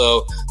 but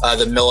also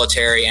the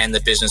military and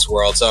the business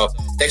world. So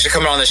thanks for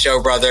coming on the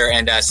show, brother.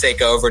 And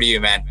Seiko, over to you,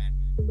 man.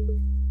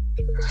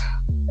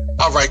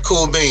 All right,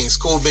 cool beans.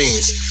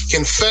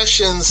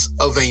 Confessions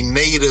of a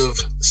Native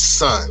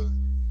Son.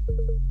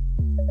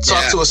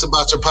 Talk to us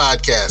about your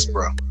podcast,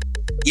 bro.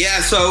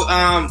 Yeah, so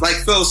like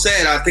Phil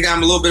said, I think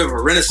I'm a little bit of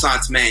a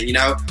Renaissance man.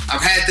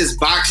 I've had this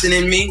boxing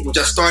in me, which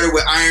I started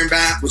with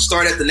Ironbound, which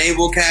started at the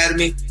Naval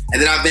Academy,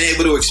 and then I've been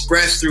able to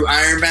express through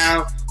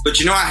Ironbound.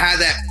 But I had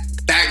that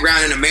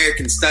background in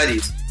American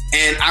studies,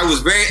 and I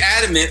was very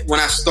adamant when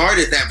I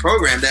started that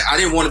program that I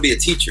didn't want to be a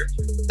teacher.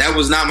 That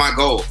was not my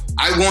goal.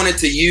 I wanted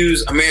to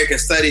use American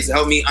studies to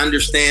help me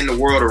understand the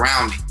world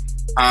around me.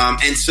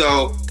 And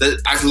so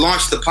I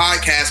launched the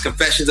podcast,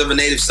 Confessions of a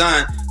Native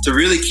Son, to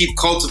really keep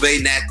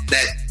cultivating that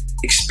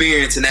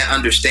experience and that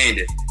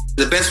understanding.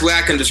 The best way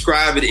I can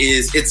describe it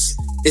is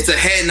it's a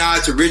head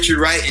nod to Richard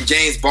Wright and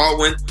James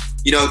Baldwin,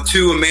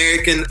 two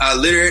American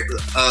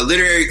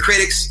literary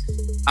critics,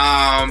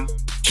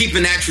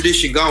 keeping that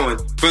tradition going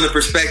from the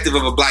perspective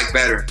of a Black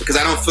veteran, because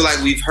I don't feel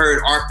like we've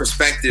heard our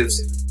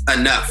perspectives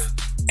enough.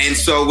 And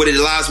so what it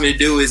allows me to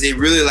do is it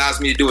really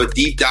allows me to do a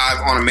deep dive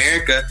on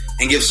America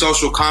and give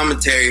social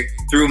commentary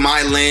through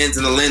my lens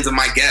and the lens of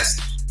my guests.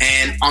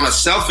 And on a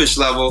selfish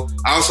level,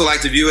 I also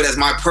like to view it as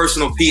my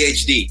personal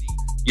PhD.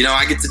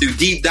 I get to do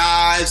deep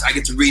dives. I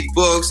get to read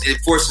books. It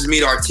forces me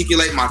to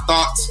articulate my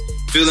thoughts,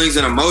 feelings,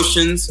 and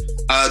emotions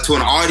to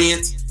an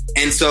audience.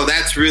 And so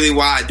that's really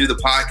why I do the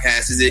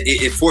podcast, is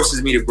it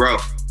forces me to grow.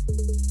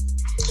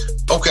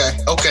 Okay.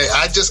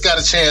 I just got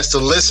a chance to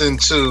listen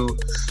to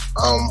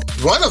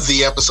one of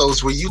the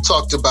episodes where you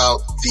talked about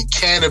the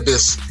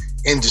cannabis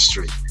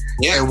industry.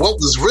 Yeah. And what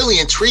was really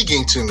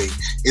intriguing to me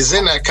is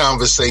in that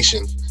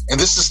conversation, and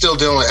this is still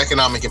dealing with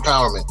economic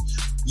empowerment,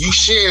 you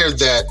shared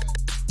that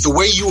the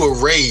way you were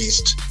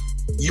raised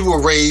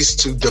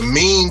to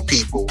demean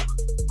people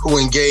who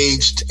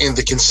engaged in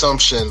the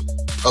consumption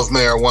of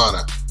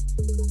marijuana.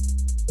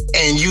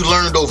 And you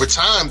learned over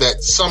time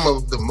that some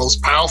of the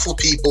most powerful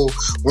people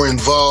were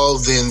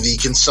involved in the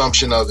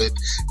consumption of it,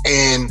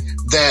 and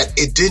that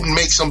it didn't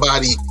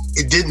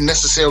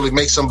necessarily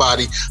make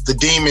somebody the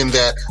demon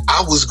that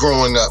I was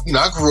growing up.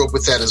 I grew up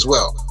with that as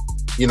well,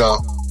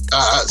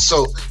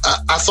 So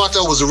I thought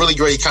that was a really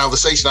great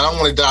conversation. I don't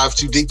want to dive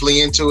too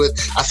deeply into it.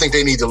 I think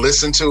they need to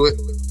listen to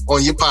it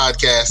on your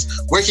podcast.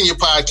 Where can your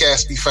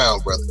podcast be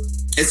found, brother?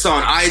 It's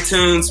on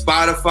iTunes,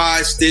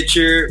 Spotify,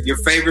 Stitcher, your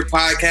favorite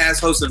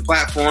podcast hosting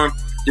platform.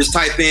 Just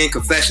type in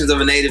Confessions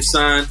of a Native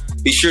Son.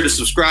 Be sure to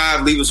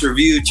subscribe, leave us a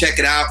review, check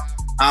it out.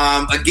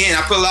 Again,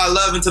 I put a lot of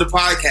love into the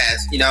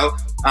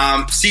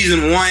podcast.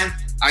 Season 1,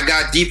 I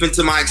got deep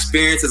into my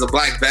experience as a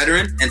Black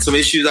veteran and some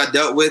issues I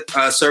dealt with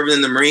serving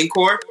in the Marine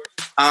Corps.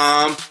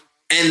 And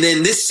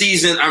then this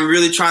season, I'm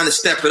really trying to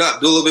step it up,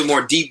 do a little bit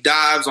more deep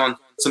dives on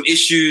some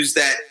issues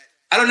that,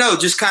 I don't know,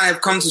 just kind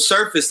of come to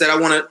surface that I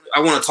want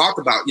to talk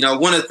about.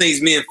 One of the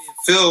things me and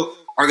Phil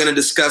are going to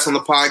discuss on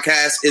the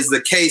podcast is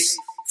the case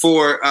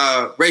for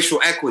racial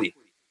equity,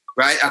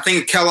 right? I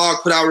think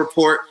Kellogg put out a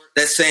report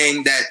that's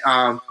saying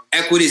that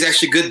equity is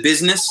actually good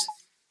business,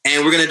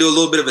 and we're going to do a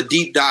little bit of a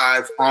deep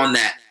dive on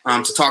that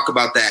to talk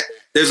about that.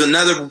 There's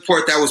another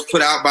report that was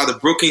put out by the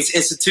Brookings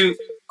Institute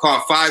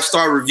called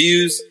 5-Star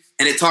Reviews,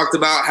 and it talked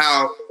about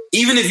how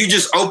even if you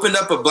just opened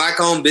up a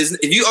Black-owned business,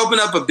 if you open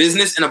up a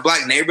business in a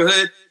Black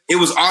neighborhood, it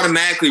was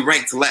automatically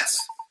ranked less,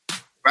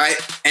 right?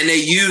 And they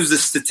use the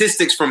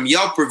statistics from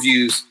Yelp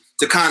reviews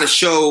to kind of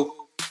show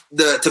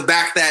to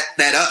back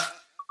that up.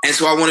 And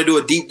so I want to do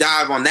a deep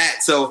dive on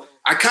that. So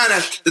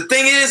the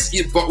thing is,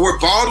 we're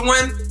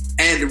Baldwin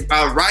and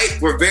Wright,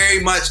 we're very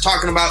much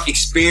talking about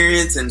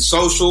experience and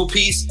social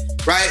piece,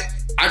 right?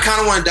 I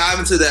kind of want to dive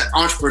into the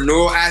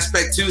entrepreneurial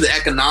aspect too, the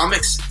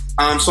economics.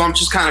 So I'm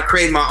just kind of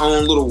creating my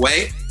own little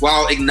way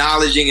while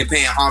acknowledging and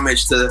paying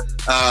homage to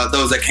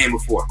those that came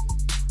before.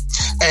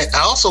 And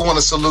I also want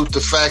to salute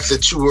the fact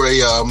that you were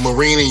a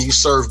Marine and you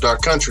served our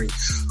country.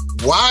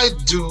 Why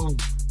do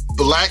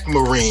Black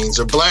Marines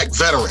or Black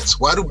veterans,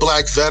 why do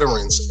Black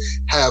veterans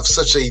have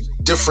such a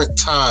different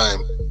time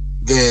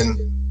than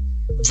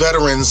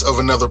veterans of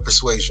another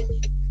persuasion?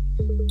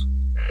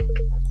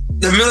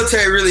 The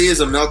military really is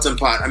a melting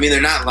pot. I mean,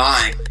 they're not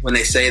lying when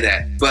they say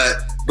that. But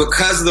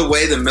because of the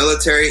way the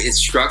military is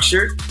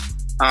structured,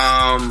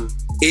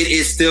 it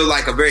is still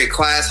like a very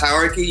class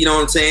hierarchy, you know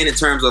what I'm saying, in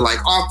terms of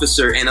like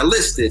officer and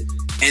enlisted.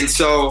 And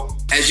so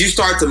as you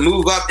start to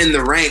move up in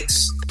the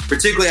ranks,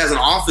 particularly as an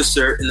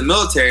officer in the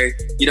military,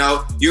 you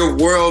know, your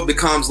world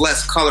becomes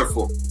less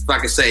colorful, if I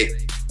could say.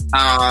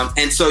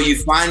 And so you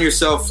find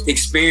yourself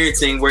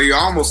experiencing where you're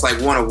almost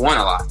like one-on-one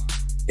a lot.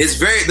 It's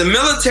the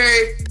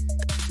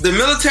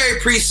military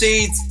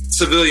precedes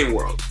civilian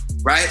world,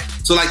 right?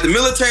 So like the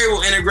military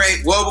will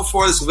integrate well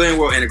before the civilian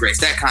world integrates,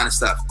 that kind of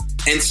stuff.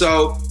 And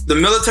so the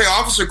military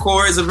officer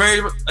corps is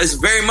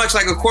very much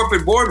like a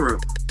corporate boardroom,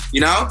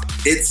 you know?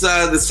 It's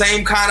the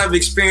same kind of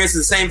experience,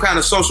 the same kind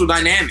of social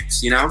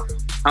dynamics, you know?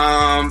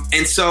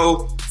 And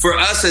so for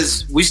us,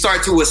 as we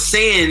start to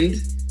ascend,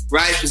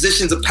 right,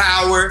 positions of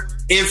power,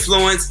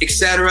 influence,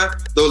 etc.,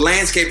 the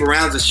landscape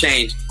around us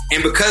change.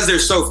 And because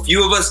there's so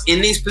few of us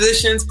in these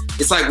positions,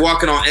 it's like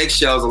walking on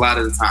eggshells a lot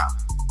of the time.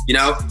 You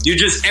know,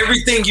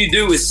 everything you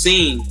do is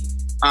seen.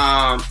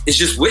 It's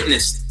just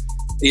witnessed,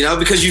 you know,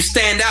 because you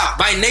stand out.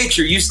 By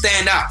nature, you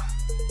stand out.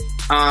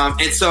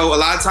 And so a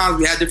lot of times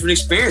we have different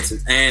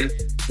experiences, and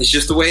it's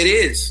just the way it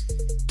is.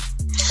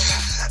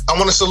 I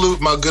want to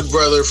salute my good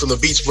brother from the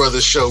Beach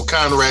Brothers show,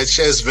 Conrad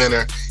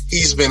Chesviner.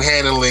 He's been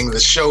handling the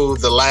show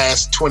the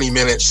last 20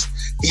 minutes.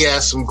 He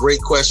asked some great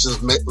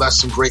questions, left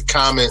some great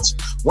comments.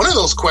 One of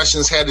those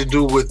questions had to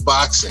do with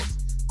boxing,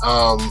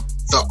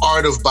 the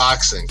art of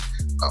boxing.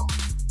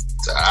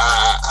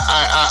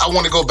 I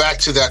want to go back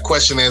to that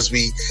question as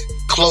we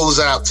close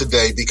out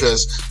today,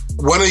 because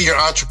one of your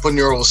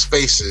entrepreneurial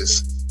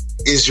spaces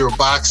is your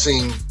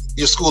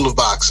school of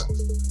boxing.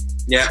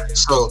 Yeah.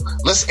 So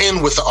let's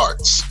end with the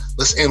arts.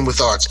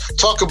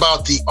 Talk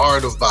about the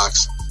art of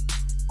boxing.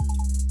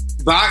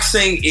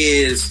 Boxing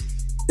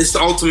it's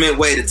the ultimate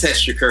way to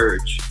test your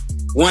courage.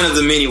 One of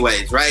the many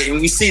ways, right? And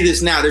we see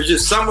this now. There's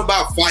just something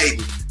about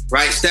fighting,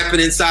 right?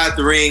 Stepping inside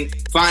the ring,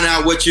 find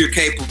out what you're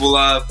capable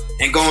of,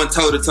 and going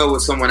toe-to-toe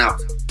with someone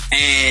else.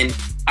 And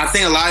I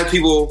think a lot of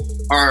people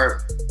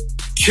are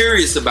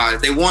curious about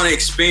it. They want to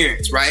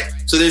experience, right?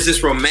 So there's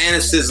this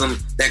romanticism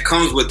that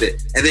comes with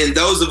it. And then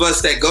those of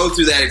us that go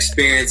through that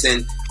experience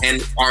and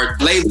are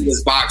labeled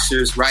as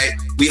boxers, right?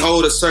 We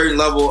hold a certain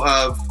level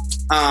of,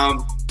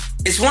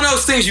 it's one of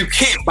those things you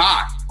can't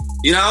buy.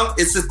 You know,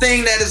 it's the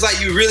thing that is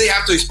like you really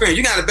have to experience.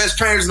 You got the best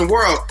trainers in the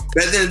world,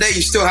 but at the end of the day,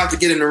 you still have to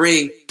get in the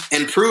ring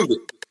and prove it.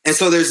 And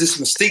so there's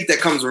this mystique that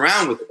comes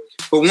around with it.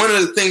 But one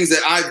of the things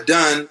that I've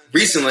done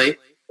recently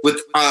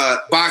with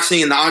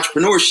boxing and the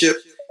entrepreneurship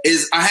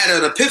is I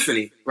had an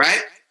epiphany,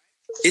 right?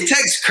 It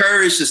takes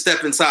courage to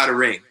step inside a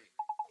ring,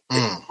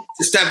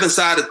 to step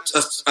inside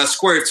a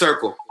squared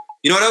circle.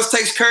 You know what else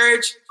takes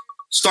courage?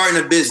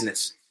 Starting a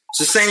business. It's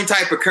the same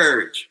type of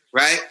courage,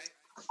 right?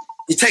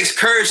 It takes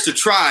courage to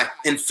try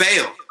and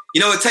fail.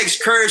 You know, it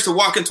takes courage to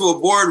walk into a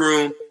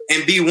boardroom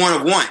and be one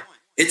of one.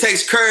 It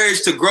takes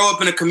courage to grow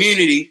up in a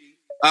community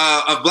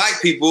of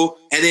Black people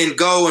and then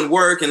go and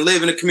work and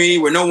live in a community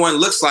where no one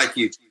looks like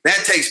you.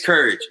 That takes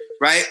courage,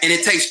 right? And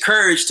it takes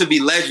courage to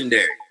be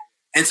legendary.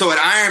 And so at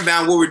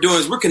Ironbound, what we're doing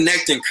is we're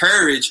connecting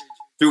courage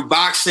through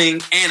boxing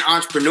and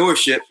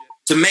entrepreneurship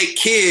to make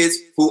kids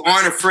who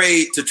aren't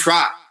afraid to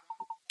try,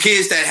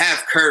 kids that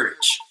have courage.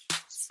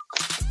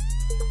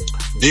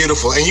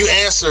 Beautiful. And you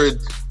answered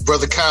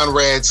Brother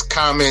Conrad's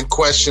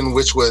question,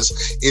 which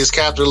was, is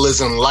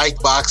capitalism like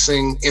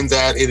boxing in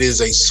that it is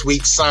a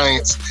sweet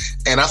science?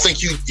 And I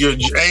think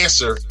your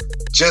answer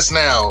just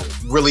now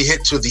really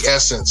hit to the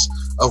essence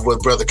of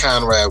what Brother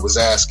Conrad was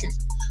asking.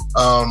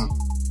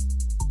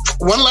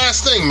 One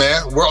last thing,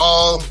 man. We're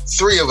all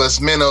three of us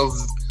men of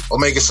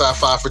Omega Psi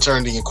Phi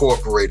Fraternity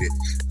Incorporated.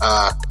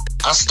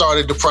 I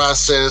started the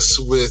process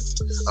with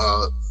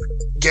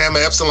Gamma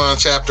Epsilon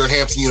chapter at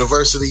Hampton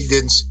University,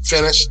 didn't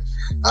finish.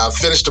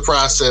 Finished the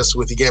process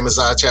with the Gamma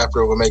Xi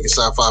chapter of Omega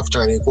Psi Phi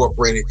Fraternity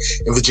Incorporated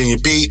in Virginia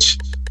Beach.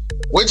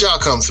 Where'd y'all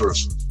come through?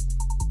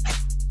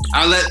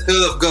 I'll let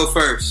Philip go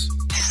first.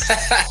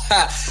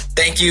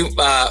 Thank you,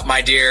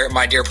 my dear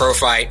pro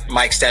fight,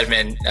 Mike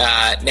Stedman.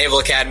 Naval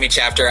Academy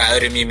chapter,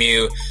 Iota Mu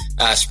Mu,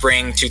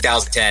 spring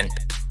 2010.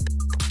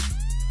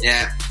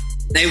 Yeah,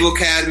 Naval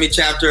Academy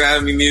chapter,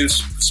 Iota Mu Mu,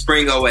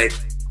 spring 08.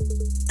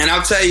 And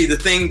I'll tell you the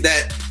thing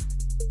that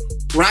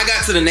when I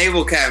got to the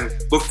Naval Academy,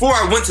 before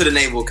I went to the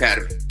Naval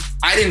Academy,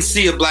 I didn't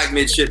see a Black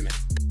midshipman.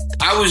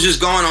 I was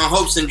just going on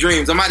hopes and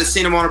dreams. I might have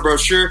seen him on a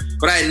brochure,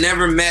 but I had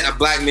never met a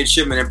Black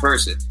midshipman in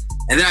person.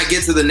 And then I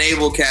get to the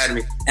Naval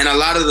Academy, and a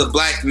lot of the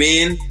Black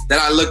men that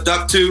I looked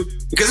up to,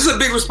 because it's a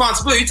big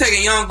responsibility. You're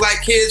taking young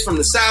Black kids from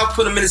the South,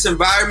 put them in this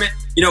environment.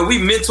 You know, we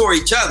mentor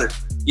each other.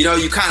 you know,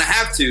 you kind of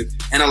have to.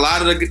 And a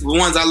lot of the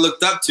ones I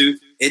looked up to,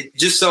 it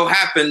just so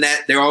happened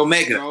that they're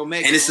Omega. And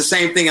it's the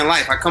same thing in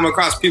life. I come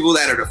across people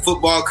that are the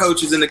football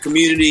coaches in the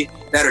community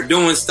that are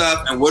doing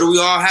stuff. And what do we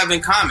all have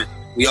in common?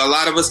 A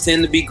lot of us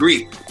tend to be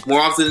Greek. More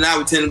often than not,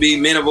 we tend to be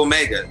men of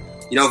Omega,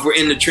 you know, if we're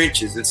in the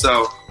trenches. And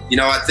so, you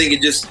know, I think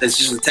it's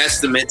just a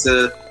testament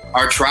to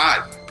our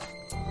tribe.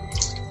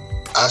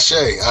 Ashe.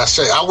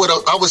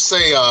 I would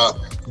say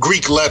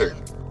Greek letter.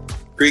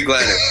 Greek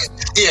letter.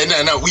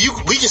 Yeah, no.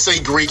 We can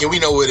say Greek and we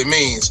know what it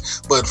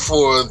means. But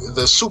for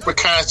the super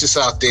conscious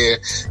out there,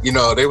 you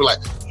know, they were like,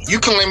 you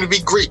claim to be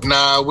Greek.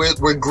 Nah,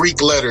 we're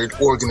Greek lettered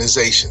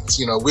organizations.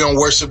 You know, we don't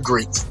worship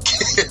Greeks.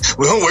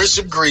 We don't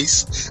worship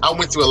Greece. I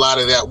went through a lot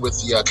of that with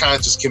the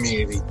conscious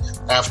community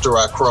after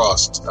I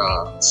crossed.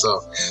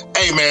 So,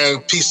 hey,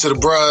 man, peace to the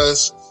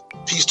bros.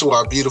 Peace to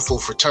our beautiful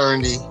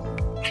fraternity.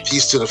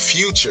 Peace to the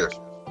future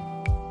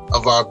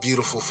of our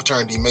beautiful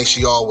fraternity. Make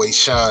sure you always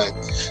shine.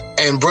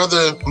 And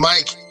brother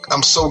Mike,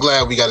 I'm so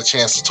glad we got a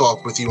chance to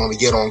talk with you on the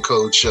Get On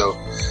Code show.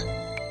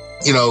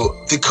 You know,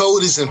 the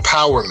code is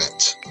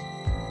empowerment.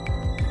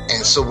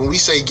 And so when we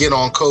say get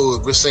on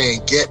code, we're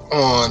saying get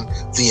on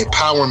the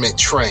empowerment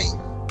train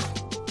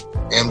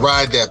and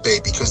ride that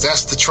baby, because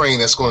that's the train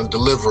that's going to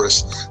deliver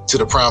us to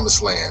the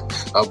promised land.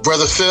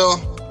 Brother Phil,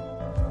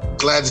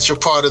 glad that you're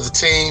part of the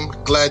team.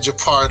 Glad you're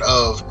part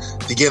of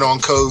the Get On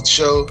Code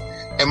show.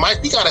 And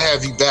Mike, we got to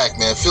have you back,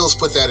 man. Phil's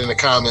put that in the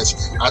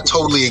comments. I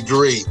totally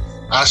agree.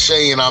 Ashe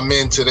and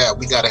amen to that.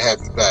 We got to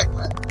have you back,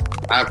 man.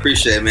 I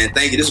appreciate it, man.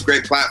 Thank you. This is a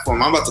great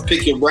platform. I'm about to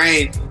pick your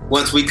brain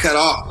once we cut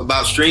off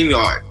about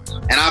StreamYard.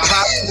 And I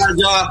apologize,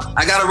 y'all.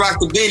 I got to rock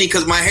the beanie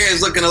because my hair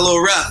is looking a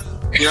little rough.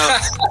 You know,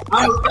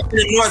 I'm in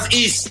the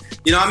Northeast.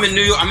 You know, I'm in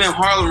New York. I'm in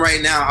Harlem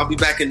right now. I'll be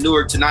back in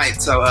Newark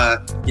tonight. So,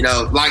 you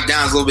know,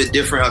 lockdown's a little bit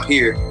different up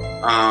here.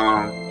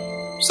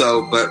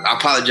 But I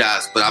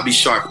apologize, but I'll be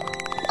sharp.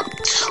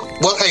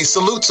 Well, hey,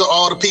 salute to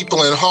all the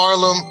people in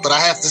Harlem, but I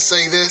have to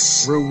say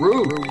this.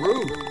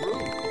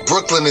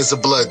 Brooklyn is a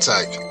blood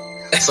type.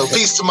 So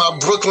peace to my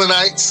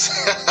Brooklynites.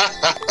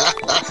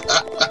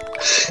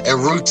 And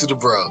root to the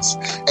bros.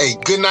 Hey,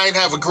 good night.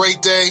 Have a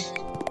great day.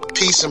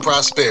 Peace and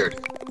prosperity.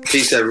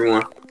 Peace,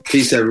 everyone.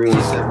 Peace,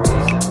 everyone.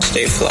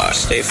 Stay fly,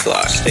 stay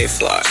fly, stay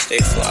fly, stay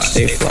fly,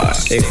 stay fly,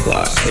 stay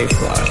fly, stay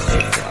fly,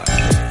 stay fly.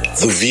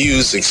 The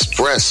views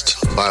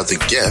expressed by the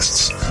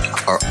guests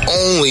are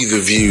only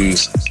the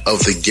views of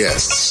the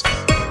guests,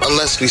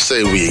 unless we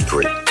say we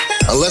agree.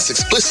 Unless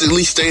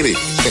explicitly stated.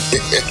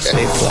 Stay fly,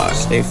 stay fly,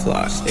 stay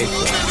fly, stay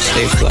fly,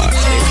 stay fly,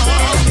 stay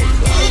fly.